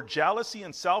 For where jealousy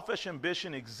and selfish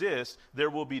ambition exist,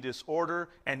 there will be disorder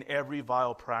and every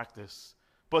vile practice.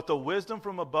 But the wisdom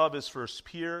from above is first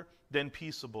pure, then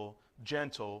peaceable,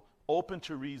 gentle, open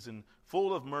to reason,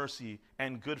 full of mercy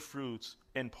and good fruits,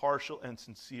 impartial and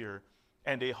sincere.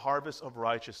 And a harvest of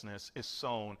righteousness is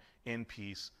sown in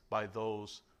peace by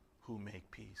those who make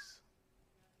peace.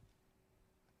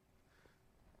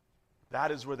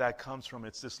 That is where that comes from.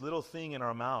 It's this little thing in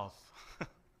our mouth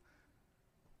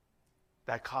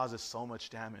that causes so much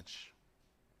damage.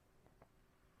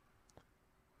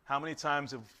 How many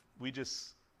times have we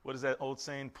just, what is that old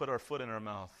saying, put our foot in our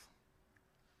mouth?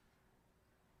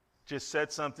 Just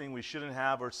said something we shouldn't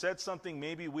have, or said something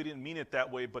maybe we didn't mean it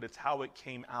that way, but it's how it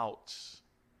came out.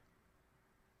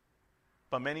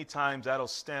 But many times that'll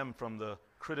stem from the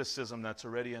criticism that's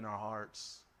already in our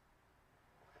hearts.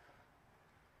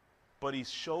 But he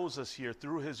shows us here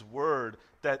through his word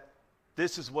that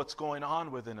this is what's going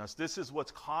on within us. This is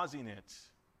what's causing it.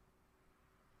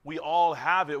 We all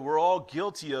have it. We're all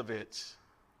guilty of it.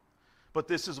 But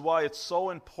this is why it's so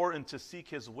important to seek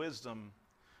his wisdom.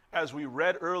 As we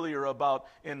read earlier about,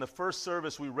 in the first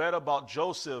service, we read about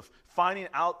Joseph finding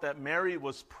out that Mary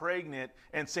was pregnant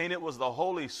and saying it was the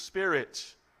Holy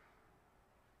Spirit.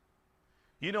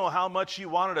 You know how much he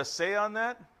wanted to say on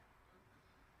that?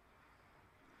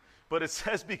 But it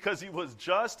says because he was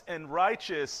just and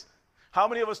righteous. How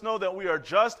many of us know that we are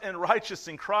just and righteous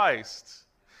in Christ?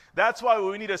 That's why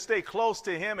we need to stay close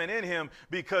to him and in him,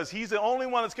 because he's the only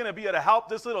one that's going to be able to help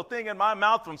this little thing in my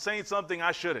mouth from saying something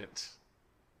I shouldn't.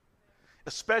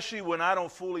 Especially when I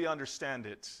don't fully understand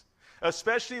it.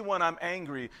 Especially when I'm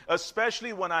angry.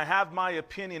 Especially when I have my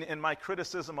opinion and my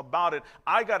criticism about it.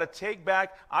 I got to take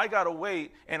back, I got to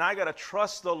wait, and I got to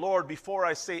trust the Lord before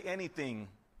I say anything.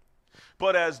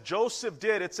 But as Joseph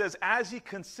did, it says, as he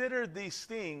considered these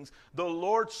things, the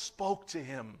Lord spoke to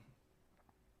him.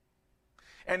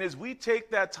 And as we take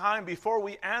that time before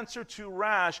we answer too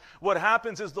rash, what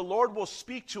happens is the Lord will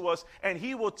speak to us, and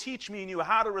he will teach me and you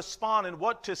how to respond and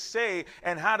what to say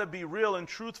and how to be real and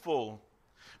truthful,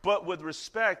 but with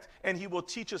respect, and he will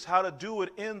teach us how to do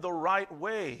it in the right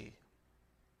way.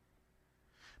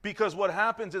 Because what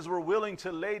happens is we're willing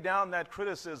to lay down that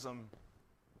criticism.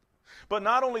 But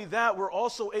not only that, we're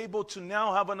also able to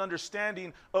now have an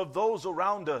understanding of those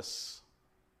around us,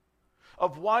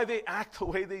 of why they act the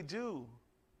way they do,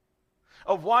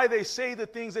 of why they say the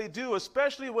things they do,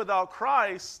 especially without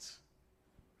Christ.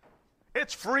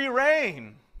 It's free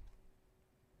reign.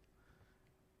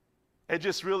 It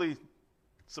just really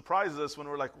surprises us when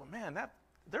we're like, well, man,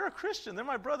 they're a Christian. They're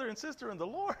my brother and sister in the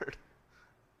Lord.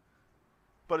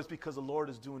 But it's because the Lord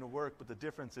is doing the work. But the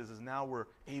difference is now we're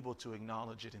able to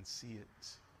acknowledge it and see it.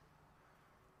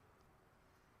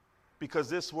 Because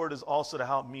this word is also to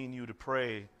help me and you to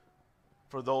pray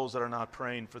for those that are not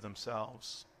praying for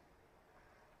themselves.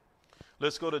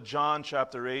 Let's go to John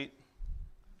chapter 8.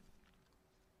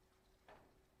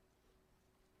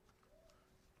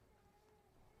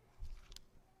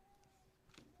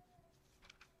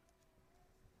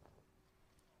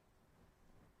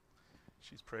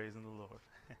 She's praising the Lord.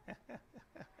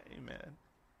 Amen.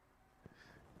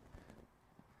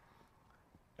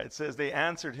 It says, they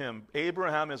answered him,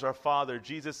 Abraham is our father.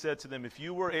 Jesus said to them, if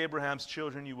you were Abraham's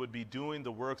children, you would be doing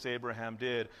the works Abraham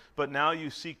did. But now you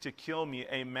seek to kill me,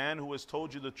 a man who has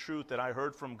told you the truth that I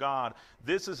heard from God.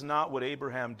 This is not what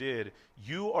Abraham did.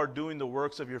 You are doing the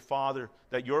works of your father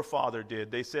that your father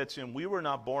did. They said to him, we were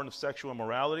not born of sexual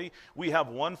immorality. We have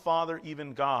one Father,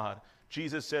 even God.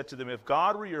 Jesus said to them, if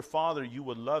God were your father, you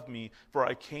would love me, for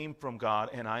I came from God,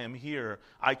 and I am here.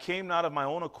 I came not of my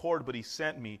own accord, but he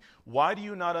sent me. Why do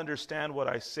you not understand what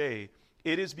I say?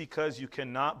 It is because you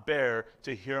cannot bear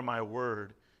to hear my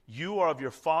word. You are of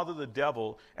your father the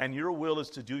devil, and your will is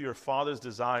to do your father's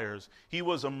desires. He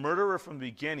was a murderer from the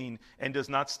beginning and does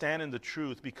not stand in the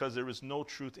truth, because there is no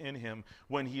truth in him.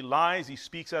 When he lies, he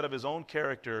speaks out of his own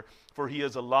character, for he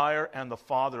is a liar and the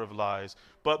father of lies.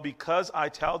 But because I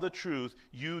tell the truth,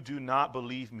 you do not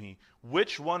believe me.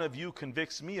 Which one of you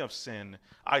convicts me of sin?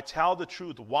 I tell the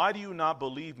truth. Why do you not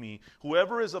believe me?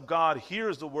 Whoever is of God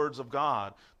hears the words of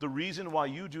God. The reason why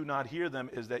you do not hear them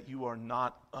is that you are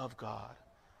not of God.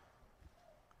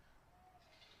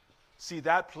 See,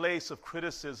 that place of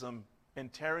criticism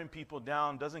and tearing people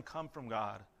down doesn't come from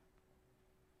God.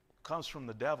 It comes from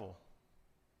the devil.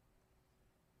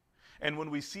 And when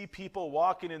we see people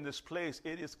walking in this place,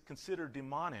 it is considered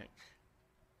demonic.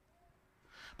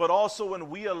 But also when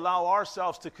we allow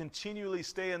ourselves to continually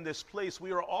stay in this place,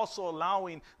 we are also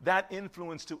allowing that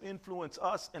influence to influence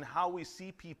us in how we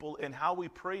see people and how we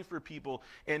pray for people,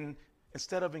 and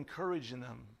instead of encouraging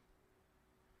them.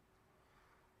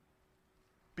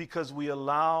 Because we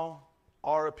allow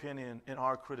our opinion and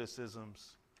our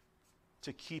criticisms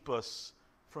to keep us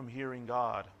from hearing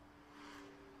God,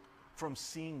 from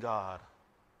seeing God,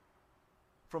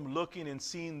 from looking and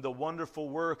seeing the wonderful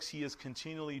works he is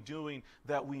continually doing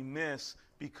that we miss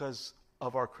because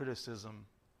of our criticism.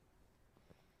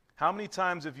 How many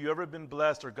times have you ever been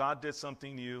blessed or God did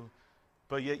something to you,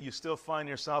 but yet you still find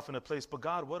yourself in a place, but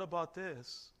God, what about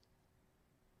this?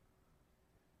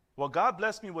 Well, God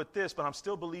blessed me with this, but I'm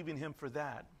still believing him for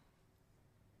that.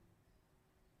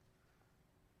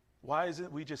 Why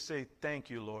isn't we just say, thank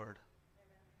you, Lord,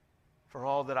 for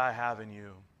all that I have in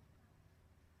you?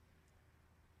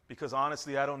 Because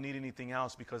honestly, I don't need anything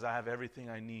else, because I have everything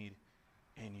I need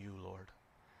in you, Lord.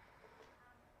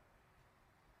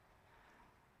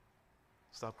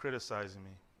 Stop criticizing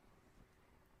me.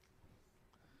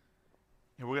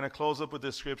 And we're going to close up with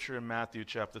this scripture in Matthew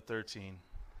chapter 13.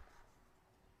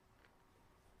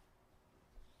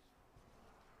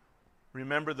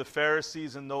 Remember, the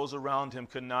Pharisees and those around him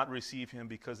could not receive him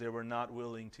because they were not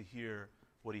willing to hear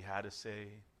what he had to say.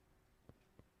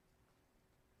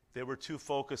 They were too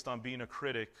focused on being a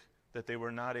critic that they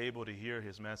were not able to hear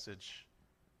his message,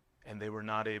 and they were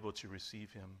not able to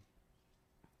receive him.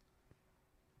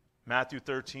 Matthew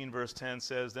 13 verse 10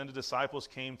 says, then the disciples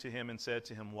came to him and said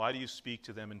to him, why do you speak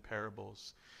to them in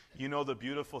parables? You know, the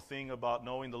beautiful thing about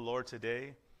knowing the Lord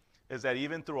today is that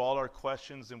even through all our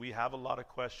questions, and we have a lot of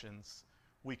questions,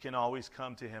 we can always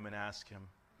come to him and ask him.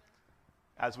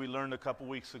 As we learned a couple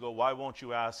weeks ago, why won't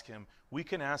you ask him? We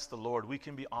can ask the Lord. We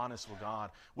can be honest with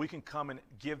God. We can come and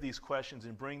give these questions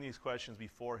and bring these questions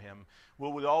before him.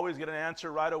 Will we always get an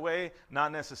answer right away?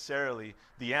 Not necessarily.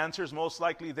 The answer is most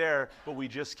likely there, but we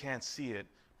just can't see it.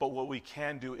 But what we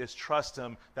can do is trust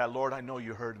him that, Lord, I know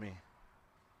you heard me.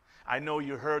 I know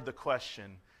you heard the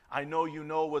question. I know you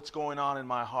know what's going on in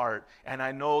my heart. And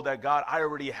I know that, God, I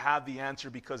already have the answer,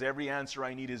 because every answer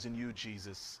I need is in you,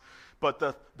 Jesus. But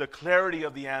the clarity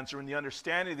of the answer and the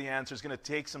understanding of the answer is going to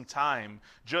take some time.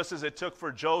 Just as it took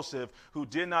for Joseph, who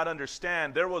did not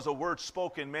understand, there was a word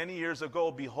spoken many years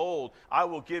ago, behold, I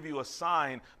will give you a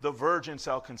sign, the virgin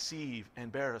shall conceive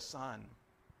and bear a son.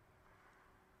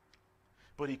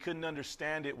 But he couldn't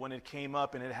understand it when it came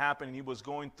up and it happened and he was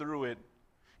going through it,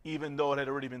 even though it had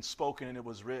already been spoken and it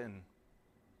was written.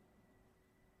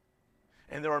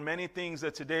 And there are many things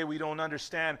that today we don't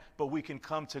understand, but we can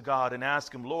come to God and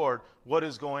ask him, Lord, what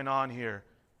is going on here?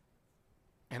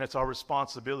 And it's our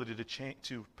responsibility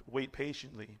to wait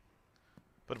patiently.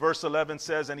 But verse 11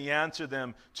 says, and he answered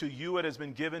them, to you it has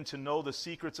been given to know the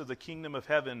secrets of the kingdom of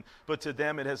heaven, but to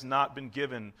them it has not been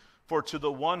given. For to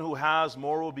the one who has,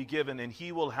 more will be given, and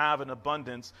he will have an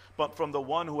abundance. But from the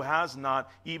one who has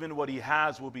not, even what he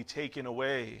has will be taken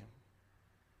away.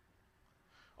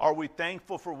 Are we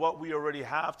thankful for what we already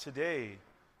have today?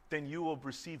 Then you will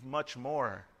receive much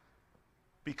more,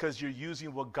 because you're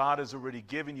using what God has already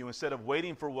given you. Instead of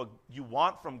waiting for what you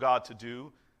want from God to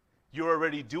do, you're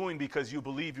already doing, because you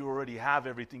believe you already have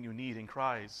everything you need in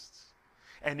Christ.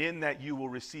 And in that you will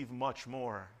receive much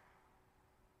more.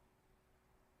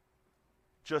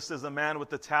 Just as the man with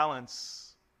the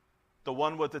talents The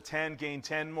one with the 10 gained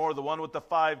 10 more. The one with the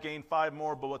 5 gained 5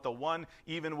 more. But with the one,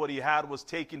 even what he had was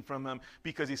taken from him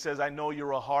because he says, I know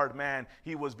you're a hard man.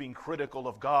 He was being critical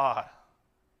of God.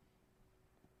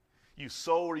 You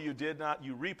sow where you did not,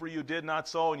 you reap where you did not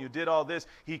sow, and you did all this.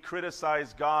 He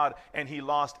criticized God, and he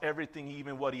lost everything,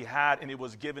 even what he had, and it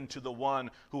was given to the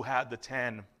one who had the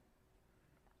 10.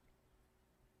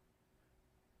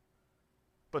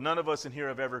 But none of us in here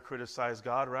have ever criticized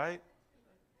God, right?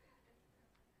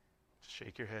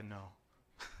 Shake your head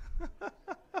no.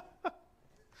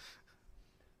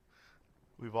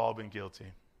 We've all been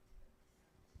guilty.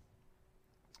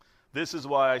 This is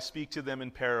why I speak to them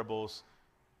in parables,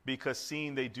 because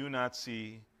seeing they do not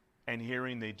see, and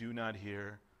hearing they do not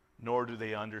hear, nor do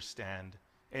they understand.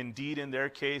 Indeed, in their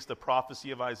case, the prophecy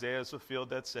of Isaiah is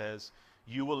fulfilled that says,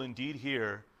 you will indeed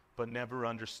hear, but never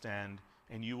understand,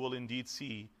 and you will indeed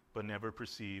see, but never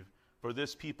perceive. For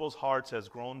this people's hearts has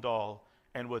grown dull,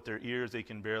 and with their ears they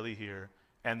can barely hear,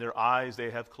 and their eyes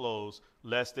they have closed,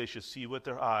 lest they should see with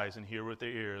their eyes and hear with their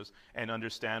ears, and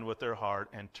understand with their heart,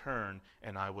 and turn,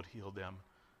 and I would heal them.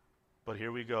 But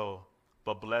here we go.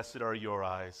 But blessed are your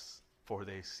eyes, for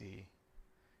they see,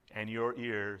 and your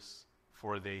ears,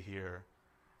 for they hear.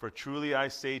 For truly I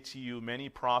say to you, many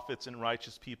prophets and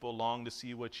righteous people long to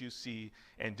see what you see,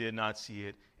 and did not see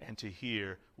it, and to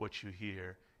hear what you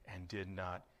hear, and did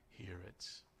not hear it.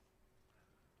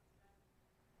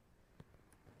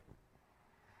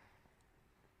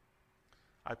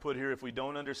 I put here, if we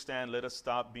don't understand, let us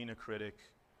stop being a critic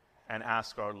and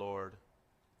ask our Lord.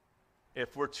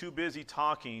 If we're too busy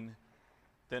talking,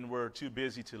 then we're too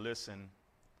busy to listen.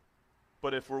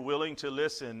 But if we're willing to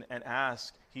listen and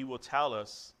ask, he will tell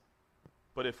us.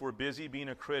 But if we're busy being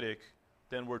a critic,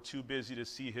 then we're too busy to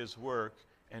see his work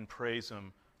and praise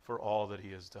him for all that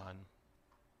he has done.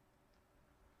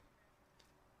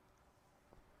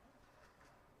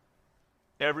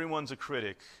 Everyone's a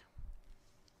critic.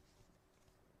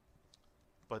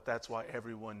 But that's why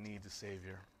everyone needs a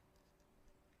Savior.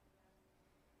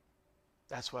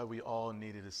 That's why we all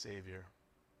needed a Savior.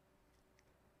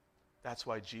 That's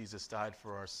why Jesus died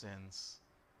for our sins.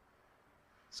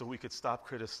 So we could stop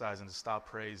criticizing, to stop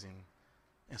praising,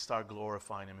 and start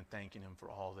glorifying him and thanking him for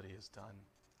all that he has done.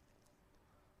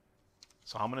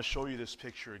 So I'm going to show you this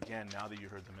picture again now that you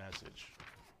heard the message.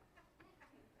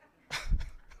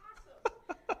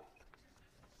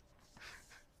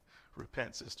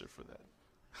 Repent, sister, for that.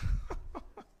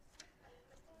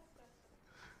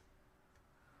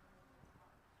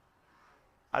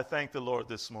 I thank the Lord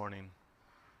this morning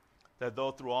that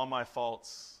though through all my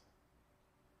faults,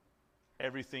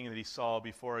 everything that he saw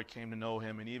before I came to know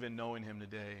him, and even knowing him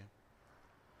today,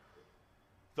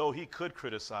 though he could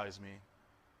criticize me,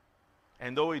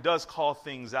 and though he does call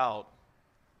things out,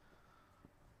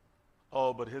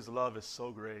 oh, but his love is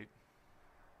so great,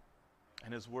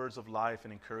 and his words of life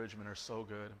and encouragement are so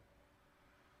good,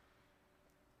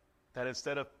 that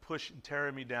instead of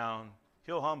tearing me down,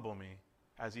 he'll humble me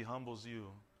as he humbles you.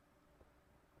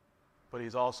 But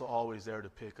he's also always there to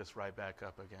pick us right back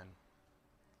up again,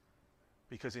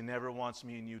 because he never wants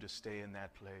me and you to stay in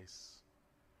that place.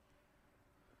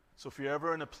 So if you're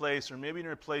ever in a place, or maybe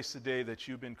you're in a place today that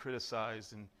you've been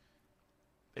criticized and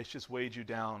it's just weighed you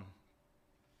down,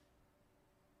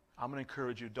 I'm going to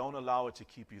encourage you, don't allow it to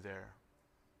keep you there.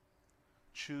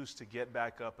 Choose to get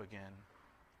back up again.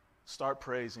 Start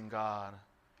praising God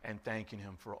and thanking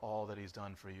him for all that he's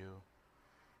done for you.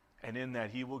 And in that,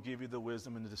 he will give you the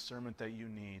wisdom and the discernment that you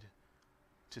need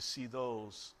to see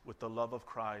those with the love of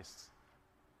Christ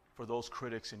for those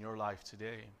critics in your life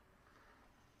today.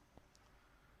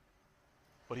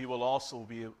 But he will also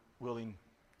be willing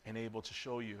and able to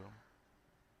show you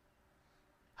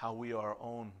how we are our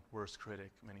own worst critic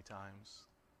many times.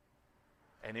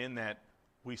 And in that,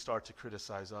 we start to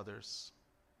criticize others.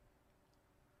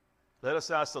 Let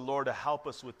us ask the Lord to help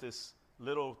us with this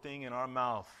little thing in our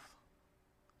mouth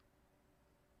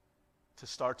to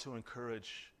start to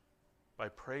encourage by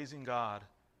praising God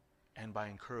and by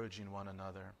encouraging one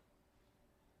another.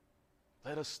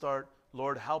 Let us start,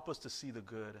 Lord, help us to see the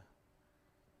good.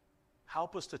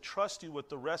 Help us to trust you with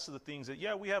the rest of the things that,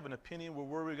 yeah, we have an opinion, we're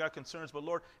worried, we got concerns, but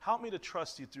Lord, help me to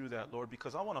trust you through that, Lord,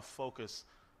 because I want to focus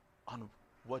on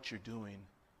what you're doing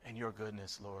and your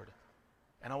goodness, Lord.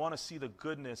 And I want to see the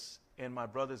goodness in my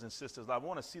brothers and sisters. I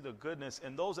want to see the goodness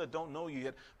in those that don't know you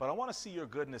yet, but I want to see your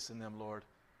goodness in them, Lord.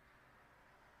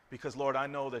 Because, Lord, I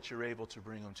know that you're able to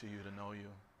bring them to you to know you.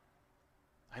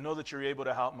 I know that you're able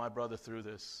to help my brother through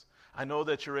this. I know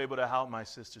that you're able to help my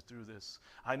sister through this.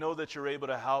 I know that you're able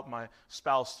to help my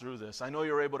spouse through this. I know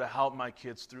you're able to help my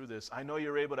kids through this. I know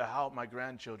you're able to help my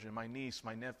grandchildren, my niece,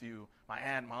 my nephew, my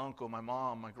aunt, my uncle, my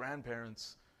mom, my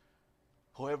grandparents.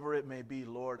 Whoever it may be,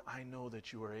 Lord, I know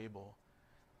that you are able.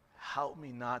 Help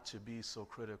me not to be so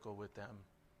critical with them,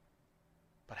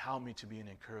 but help me to be an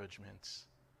encouragement,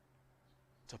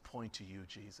 to point to you,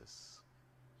 Jesus.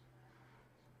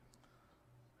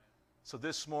 So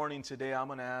this morning, today, I'm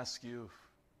going to ask you,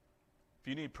 if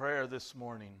you need prayer this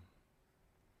morning,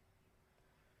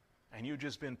 and you've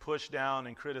just been pushed down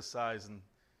and criticized, and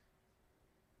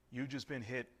you've just been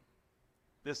hit,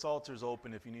 this altar's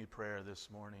open if you need prayer this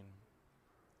morning.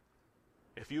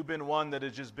 If you've been one that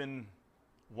has just been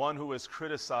one who is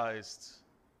criticized,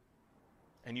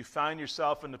 and you find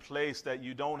yourself in a place that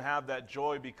you don't have that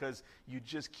joy because you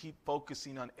just keep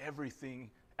focusing on everything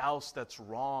else that's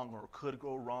wrong or could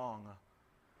go wrong,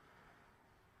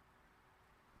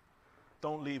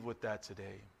 don't leave with that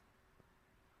today.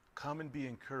 Come and be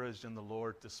encouraged in the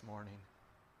Lord this morning.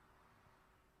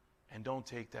 And don't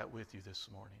take that with you this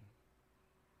morning.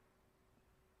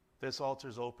 This altar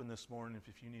is open this morning.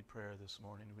 If you need prayer this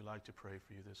morning, we'd like to pray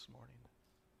for you this morning.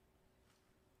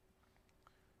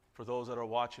 For those that are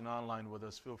watching online with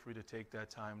us, feel free to take that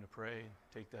time to pray.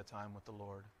 Take that time with the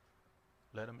Lord.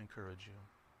 Let Him encourage you.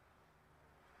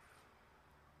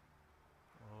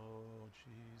 Oh,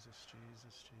 Jesus,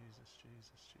 Jesus, Jesus,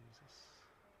 Jesus, Jesus.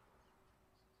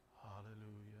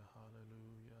 Hallelujah,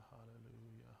 hallelujah,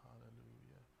 hallelujah,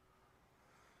 hallelujah.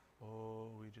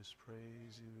 Oh, we just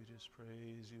praise you, we just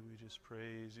praise you, we just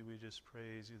praise you, we just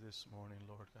praise you this morning,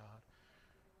 Lord God.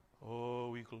 Oh,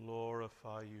 we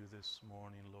glorify you this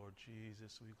morning, Lord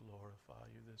Jesus. We glorify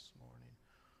you this morning.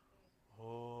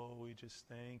 Oh, we just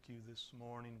thank you this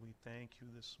morning. We thank you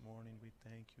this morning. We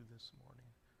thank you this morning.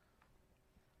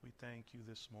 We thank you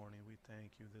this morning. We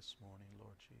thank you this morning,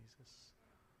 Lord Jesus.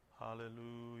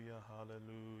 Hallelujah,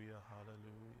 hallelujah,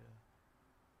 hallelujah.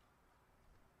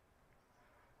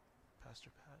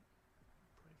 Pastor Pat,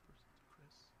 pray for Sister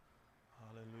Chris.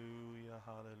 Hallelujah,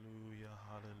 hallelujah,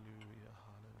 hallelujah,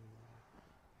 hallelujah.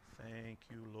 Thank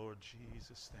you, Lord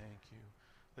Jesus. Thank you.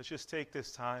 Let's just take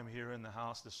this time here in the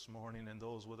house this morning and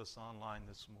those with us online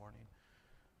this morning.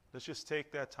 Let's just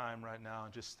take that time right now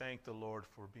and just thank the Lord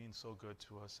for being so good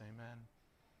to us. Amen.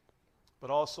 But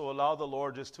also allow the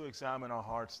Lord just to examine our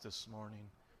hearts this morning.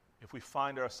 If we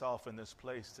find ourselves in this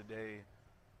place today,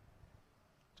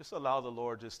 just allow the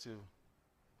Lord just to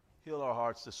heal our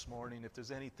hearts this morning. If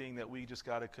there's anything that we just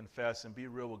got to confess and be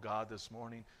real with God this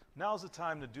morning, now's the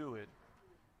time to do it.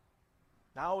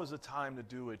 Now is the time to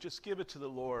do it. Just give it to the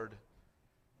Lord.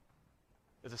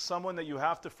 If there's someone that you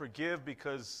have to forgive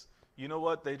because you know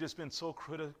what, they've just been so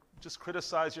just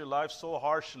criticize your life so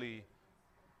harshly,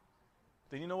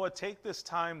 then you know what, take this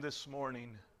time this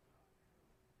morning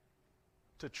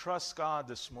to trust God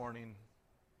this morning,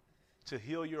 to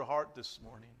heal your heart this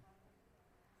morning.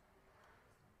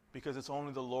 Because it's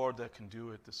only the Lord that can do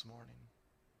it this morning.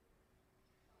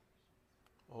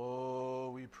 Oh,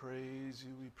 we praise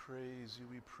you, we praise you,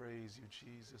 we praise you,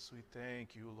 Jesus. We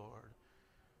thank you, Lord.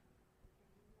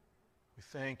 We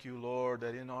thank you, Lord,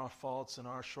 that in our faults and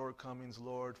our shortcomings,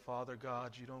 Lord, Father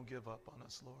God, you don't give up on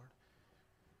us, Lord.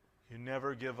 You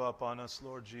never give up on us,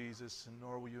 Lord Jesus, and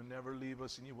nor will you never leave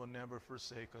us, and you will never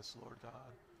forsake us, Lord God.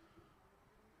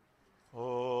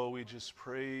 Oh, we just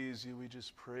praise you, we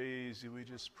just praise you, we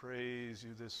just praise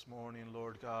you this morning,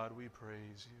 Lord God. We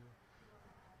praise you.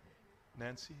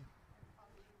 Nancy,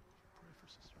 pray for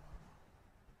Sister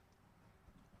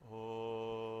Anna.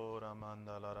 Oh,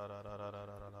 Ramanda la la la la la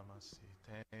la la masi.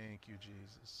 Thank you,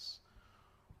 Jesus.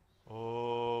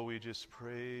 Oh, we just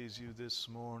praise you this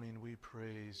morning. We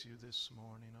praise you this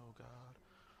morning, oh God.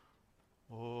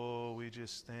 Oh, we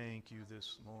just thank you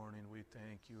this morning. We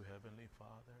thank you, Heavenly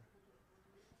Father.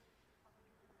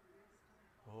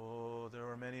 Oh, there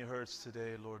are many hurts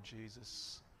today, Lord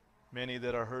Jesus. Many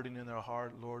that are hurting in their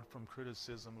heart, Lord, from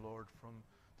criticism, Lord, from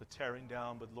the tearing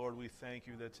down. But Lord, we thank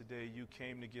you that today you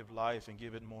came to give life and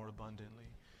give it more abundantly.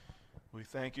 We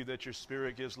thank you that your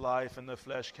Spirit gives life and the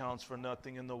flesh counts for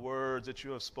nothing, and the words that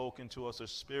you have spoken to us are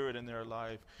spirit in their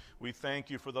life. We thank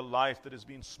you for the life that is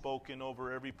being spoken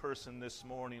over every person this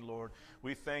morning, Lord.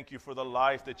 We thank you for the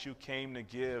life that you came to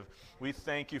give. We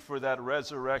thank you for that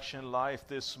resurrection life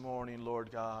this morning,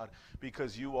 Lord God,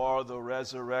 because you are the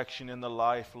resurrection and the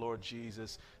life, Lord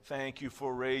Jesus. Thank you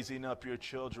for raising up your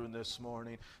children this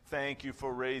morning. Thank you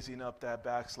for raising up that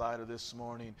backslider this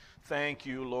morning. Thank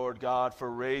you, Lord God, for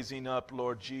raising up,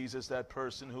 Lord Jesus, that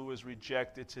person who is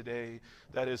rejected today,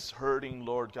 that is hurting,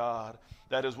 Lord God,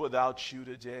 that is without you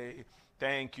today.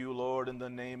 Thank you, Lord, in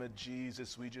the name of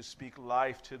Jesus. We just speak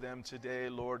life to them today,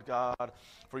 Lord God.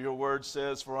 For your word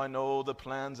says, for I know the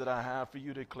plans that I have for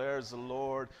you, declares the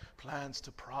Lord. Plans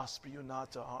to prosper you,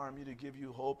 not to harm you, to give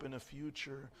you hope in a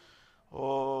future.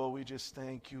 Oh, we just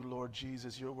thank you, Lord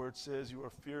Jesus. Your word says you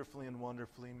are fearfully and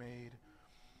wonderfully made.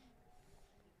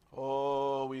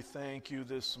 Oh, we thank you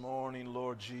this morning,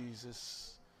 Lord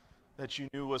Jesus, that you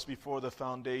knew us before the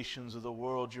foundations of the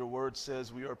world. Your word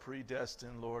says we are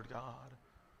predestined, Lord God.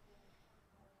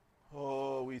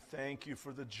 Oh, we thank you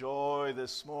for the joy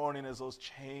this morning as those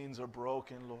chains are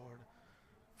broken, Lord.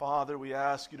 Father, we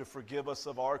ask you to forgive us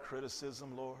of our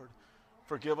criticism, Lord.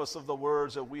 Forgive us of the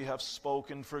words that we have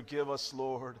spoken. Forgive us,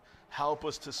 Lord. Help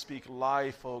us to speak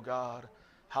life, oh God.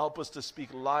 Help us to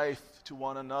speak life to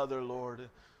one another, Lord,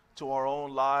 to our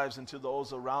own lives and to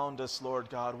those around us, Lord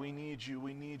God. We need you.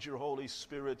 We need your Holy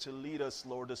Spirit to lead us,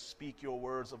 Lord, to speak your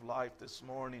words of life this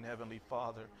morning, Heavenly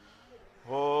Father.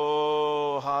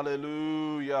 Oh,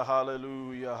 hallelujah,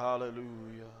 hallelujah,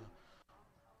 hallelujah.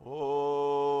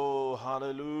 Oh,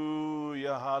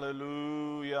 hallelujah,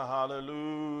 hallelujah,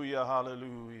 hallelujah,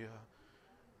 hallelujah.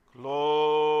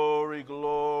 Glory,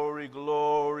 glory,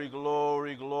 glory,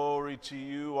 glory, glory to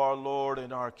you, our Lord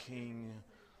and our King.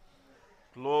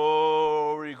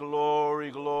 Glory, glory,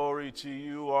 glory to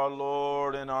you, our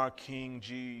Lord and our King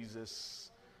Jesus.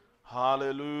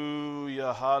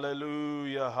 Hallelujah,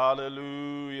 hallelujah,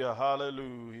 hallelujah,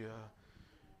 hallelujah.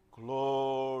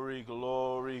 Glory,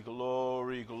 glory,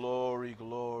 glory, glory,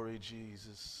 glory,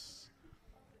 Jesus.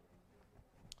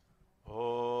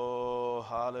 Oh,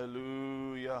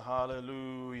 hallelujah,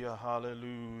 hallelujah,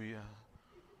 hallelujah.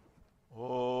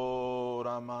 Oh,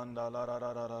 Ramanda la la la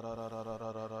la la la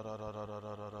la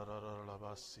la la la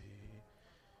basi.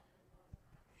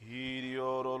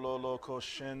 Idioro lo lo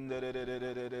koshende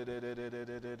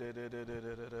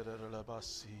la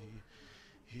basi.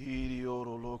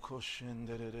 Idioro lo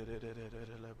koshende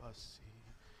la basi.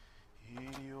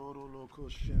 Idioro lo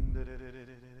koshende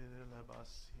la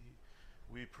basi.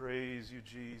 We praise you,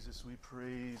 Jesus. We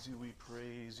praise you. We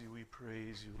praise you. We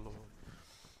praise you, Lord.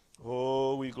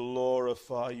 Oh, we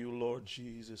glorify you, Lord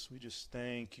Jesus. We just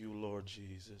thank you, Lord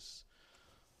Jesus.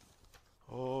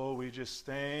 Oh, we just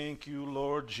thank you,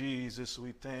 Lord Jesus.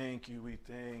 We thank you, we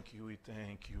thank you, we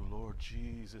thank you, Lord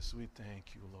Jesus. We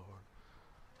thank you, Lord.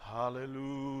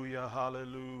 Hallelujah,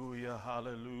 hallelujah,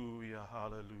 hallelujah,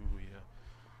 hallelujah.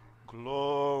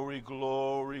 Glory,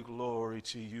 glory, glory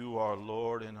to you, our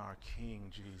Lord and our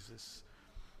King, Jesus.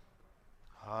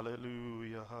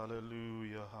 Hallelujah,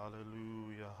 hallelujah,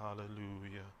 hallelujah,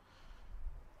 hallelujah.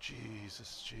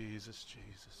 Jesus, Jesus,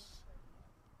 Jesus.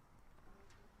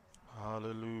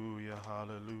 Hallelujah,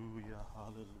 hallelujah,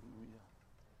 hallelujah.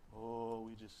 Oh,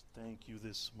 we just thank you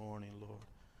this morning, Lord.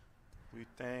 We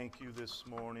thank you this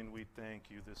morning. We thank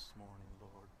you this morning,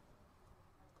 Lord.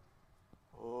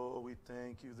 Oh, we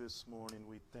thank you this morning.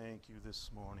 We thank you this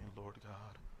morning, Lord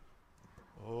God.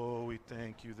 Oh, we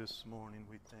thank you this morning.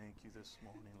 We thank you this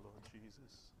morning, Lord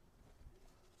Jesus.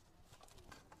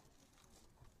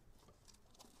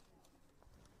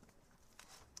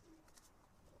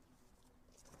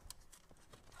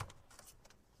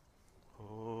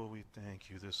 Oh, we thank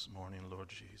you this morning, Lord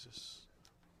Jesus.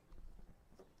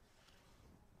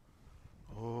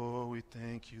 Oh, we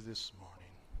thank you this morning.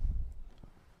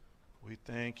 We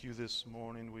thank you this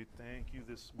morning. We thank you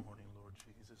this morning, Lord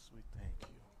Jesus. We thank you.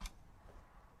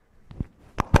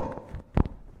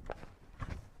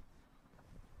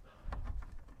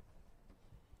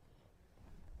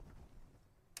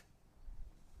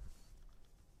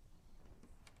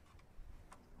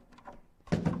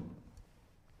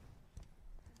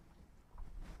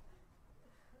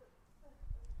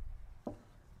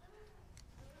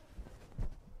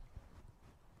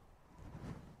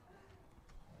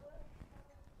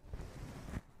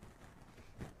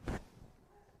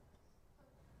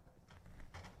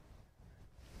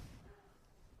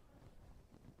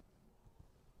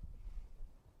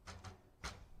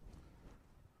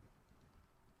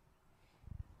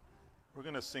 We're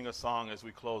going to sing a song as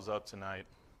we close up tonight.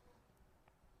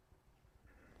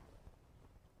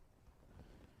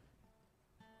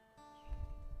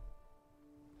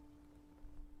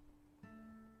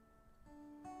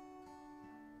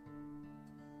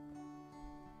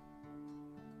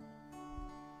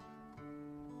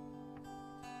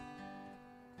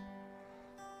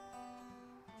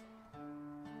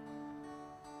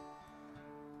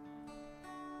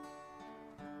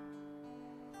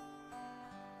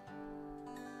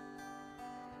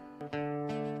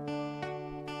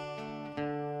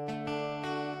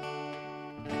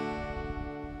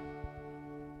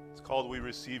 It's called We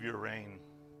Receive Your Reign.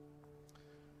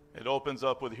 It opens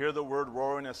up with, hear the word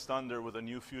roaring as thunder with a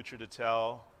new future to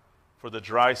tell. For the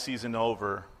dry season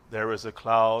over, there is a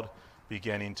cloud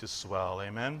beginning to swell.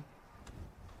 Amen.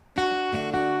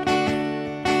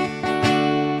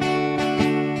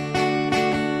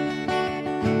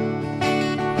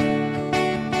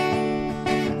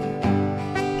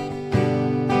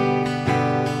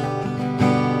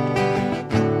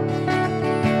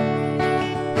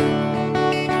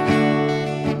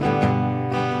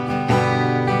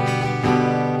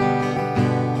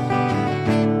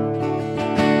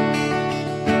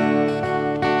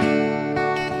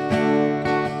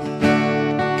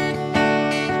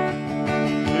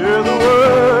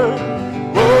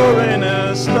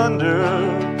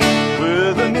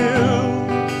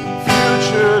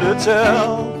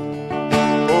 Tell,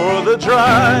 for the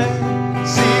dry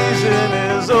season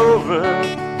is over,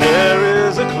 there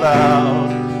is a cloud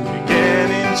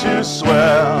beginning to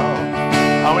swell.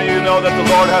 How many of you know that the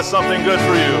Lord has something good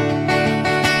for you?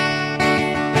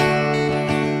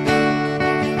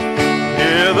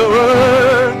 Hear the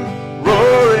word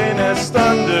roaring as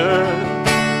thunder,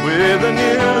 with a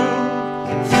new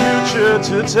future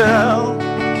to tell,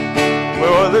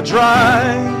 for the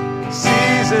dry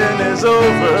season is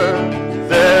over,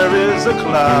 there is a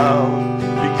cloud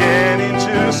beginning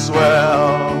to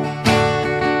swell.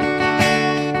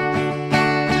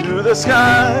 To the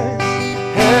skies,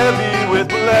 heavy with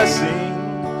blessing,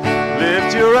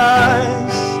 lift your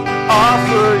eyes,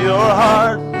 offer your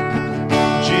heart.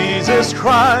 Jesus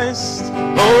Christ,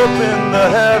 open the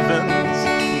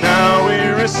heavens, now we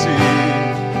receive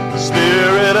the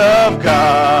Spirit of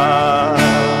God.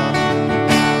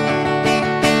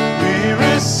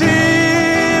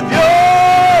 Receive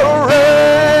your rain.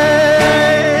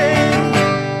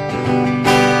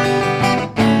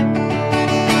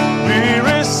 We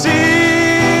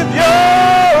receive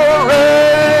your rain.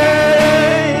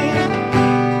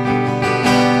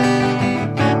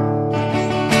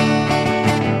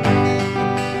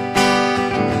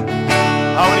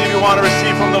 How many of you want to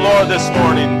receive from the Lord this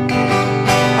morning?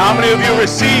 How many of you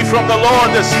receive from the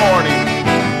Lord this morning?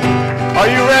 Are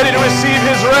you ready to receive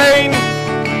His rain?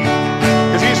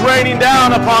 Because He's raining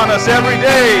down upon us every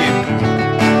day.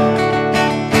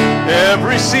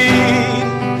 Every seed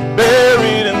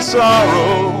buried in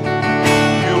sorrow,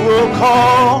 you will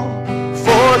call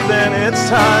forth in its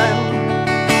time.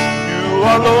 You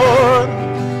are Lord,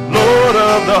 Lord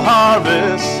of the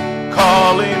harvest,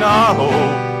 calling our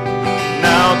hope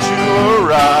now to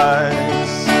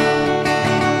arise.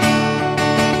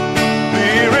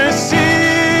 We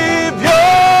receive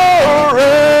your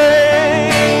rain.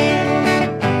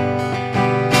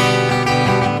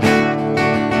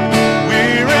 We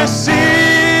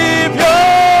receive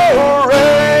your rain.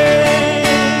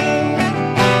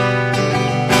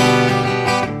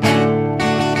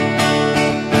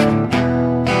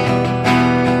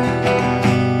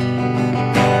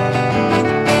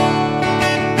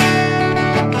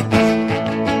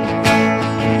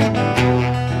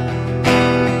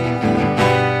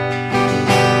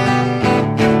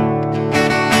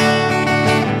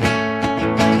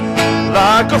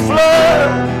 Like a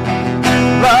flood,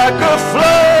 like a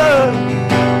flood,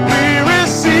 we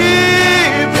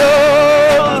receive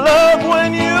your love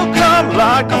when you come.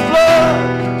 Like a flood,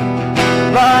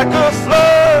 like a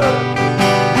flood,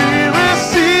 we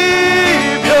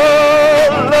receive your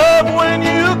love when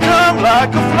you come.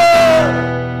 Like a flood,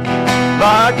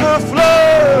 like a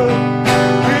flood,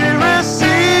 we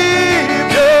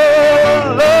receive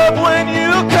your love when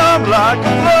you come. Like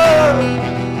a flood,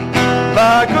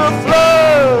 like a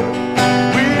flood,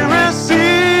 we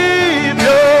receive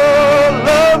your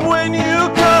love when you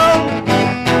come.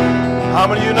 How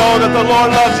many of you know that the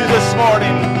Lord loves you this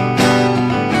morning?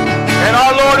 And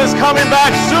our Lord is coming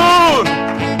back soon.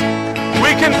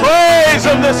 We can praise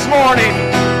Him this morning,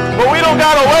 but we don't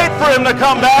got to wait for Him to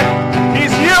come back.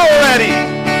 He's here already.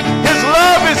 His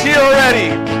love is here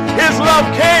already. His love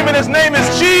came and His name is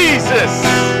Jesus.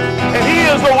 And He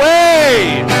is the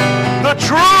way, the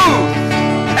truth,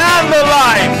 and the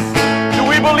life. Do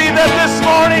we believe that this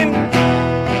morning?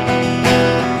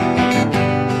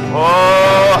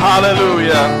 Oh,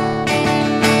 hallelujah.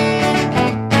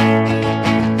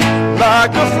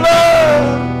 Like a flood,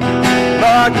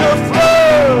 like a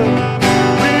flood,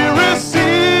 we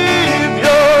receive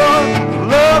your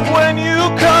love when you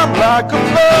come. Like a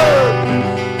flood,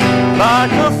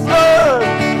 like a flood,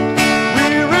 we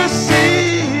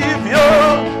receive your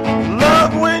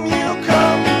love when you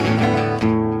come.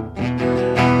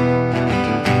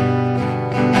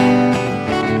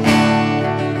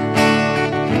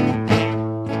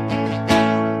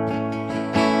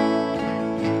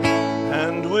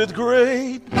 And with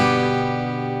great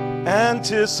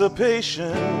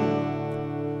anticipation,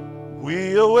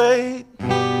 we await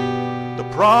the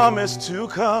promise to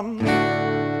come.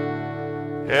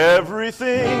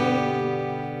 Everything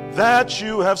that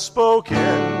you have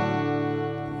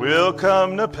spoken will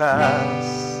come to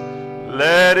pass.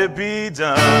 Let it be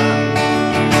done.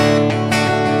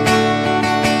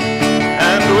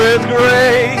 And with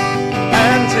great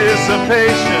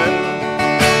anticipation,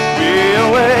 we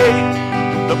await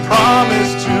the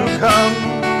promise to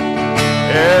come.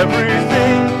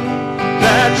 Everything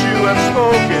that you have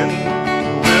spoken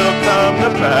will come to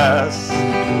pass.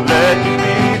 Let it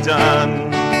be done.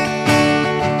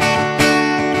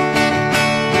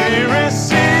 We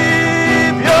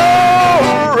receive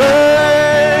your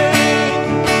reign.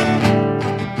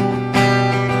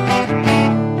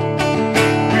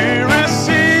 We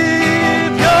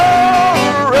receive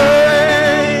your reign.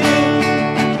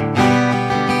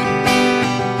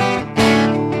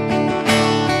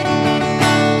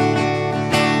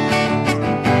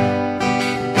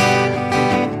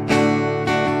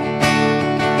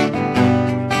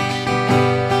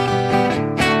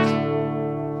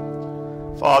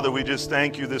 Father, we just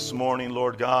thank you this morning,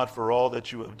 Lord God, for all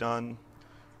that you have done.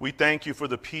 We thank you for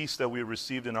the peace that we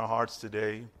received in our hearts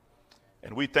today.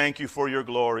 And we thank you for your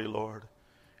glory, Lord.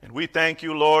 And we thank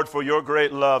you, Lord, for your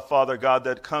great love, Father God,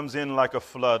 that comes in like a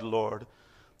flood, Lord,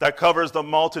 that covers the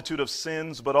multitude of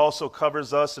sins, but also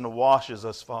covers us and washes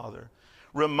us, Father.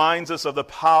 Reminds us of the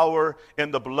power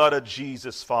in the blood of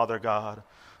Jesus, Father God.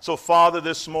 So, Father,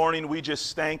 this morning we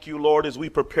just thank you, Lord, as we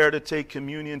prepare to take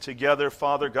communion together,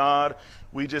 Father God.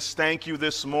 We just thank you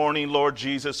this morning, Lord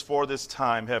Jesus, for this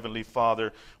time, Heavenly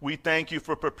Father. We thank you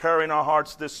for preparing our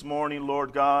hearts this morning,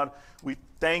 Lord God. We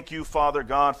thank you, Father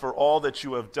God, for all that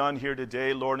you have done here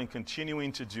today, Lord, and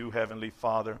continuing to do, Heavenly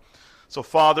Father. So,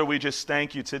 Father, we just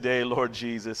thank you today, Lord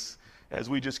Jesus,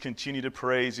 as we just continue to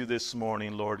praise you this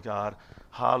morning, Lord God.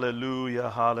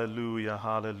 Hallelujah, hallelujah,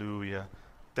 hallelujah.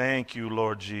 Thank you,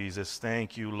 Lord Jesus.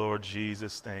 Thank you, Lord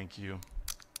Jesus. Thank you.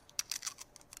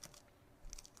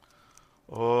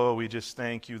 Oh, we just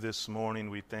thank you this morning.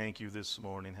 We thank you this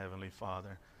morning, Heavenly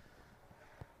Father.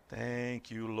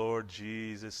 Thank you, Lord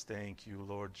Jesus. Thank you,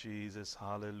 Lord Jesus.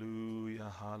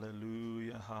 Hallelujah,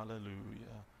 hallelujah,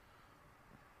 hallelujah.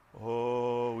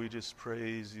 Oh, we just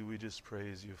praise you. We just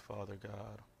praise you, Father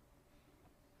God.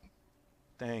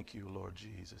 Thank you, Lord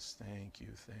Jesus. Thank you,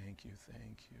 thank you,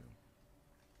 thank you.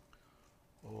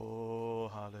 Oh,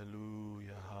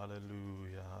 hallelujah,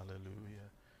 hallelujah, hallelujah.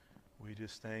 We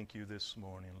just thank you this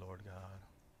morning, Lord God.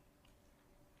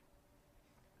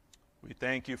 We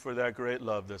thank you for that great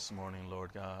love this morning,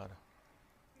 Lord God.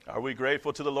 Are we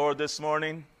grateful to the Lord this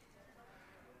morning?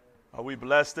 Are we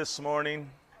blessed this morning?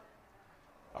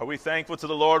 Are we thankful to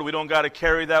the Lord? We don't got to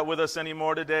carry that with us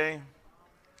anymore today.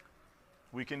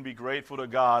 We can be grateful to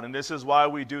God. And this is why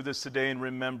we do this today in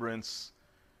remembrance,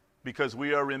 because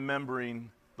we are remembering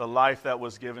the life that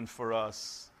was given for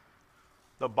us.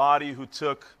 The body who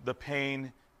took the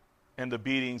pain and the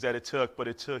beatings that it took, but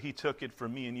he took it for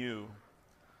me and you.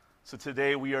 So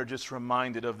today we are just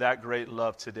reminded of that great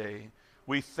love today.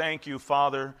 We thank you,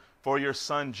 Father, for your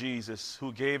Son Jesus,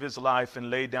 who gave his life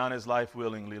and laid down his life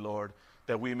willingly, Lord,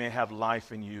 that we may have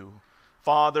life in you.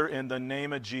 Father, in the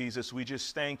name of Jesus, we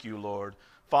just thank you, Lord.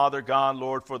 Father God,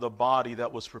 Lord, for the body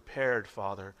that was prepared,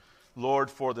 Father. Lord,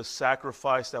 for the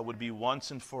sacrifice that would be once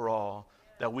and for all,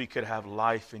 that we could have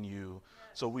life in you.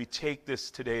 So we take this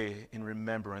today in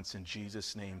remembrance in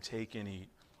Jesus' name. Take and eat.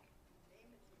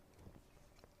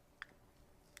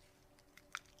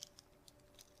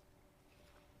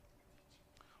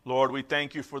 Lord, we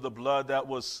thank you for the blood that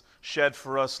was shed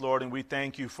for us, Lord, and we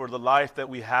thank you for the life that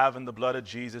we have in the blood of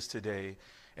Jesus today.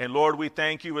 And Lord, we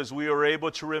thank you as we are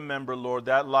able to remember, Lord,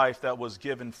 that life that was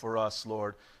given for us,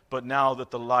 Lord, but now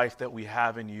that the life that we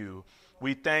have in you.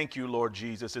 We thank you, Lord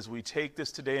Jesus, as we take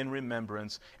this today in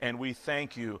remembrance, and we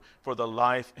thank you for the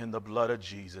life and the blood of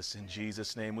Jesus. In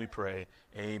Jesus' name we pray.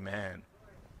 Amen.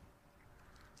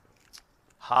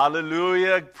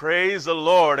 Hallelujah. Praise the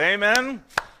Lord. Amen.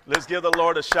 Let's give the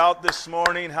Lord a shout this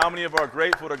morning. How many of us are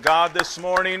grateful to God this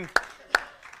morning?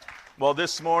 Well,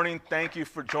 this morning, thank you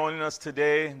for joining us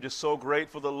today. I'm just so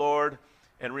grateful to the Lord.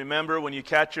 And remember, when you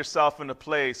catch yourself in a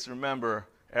place, remember,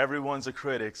 everyone's a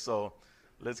critic. So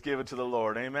let's give it to the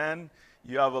Lord. Amen.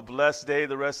 You have a blessed day.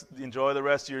 Enjoy the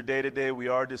rest of your day today. We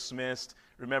are dismissed.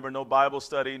 Remember, no Bible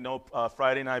study, no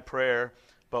Friday night prayer,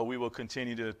 but we will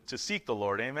continue to seek the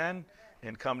Lord. Amen.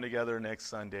 And come together next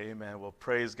Sunday. Amen. Well,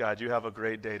 praise God. You have a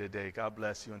great day today. God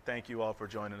bless you. And thank you all for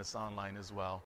joining us online as well.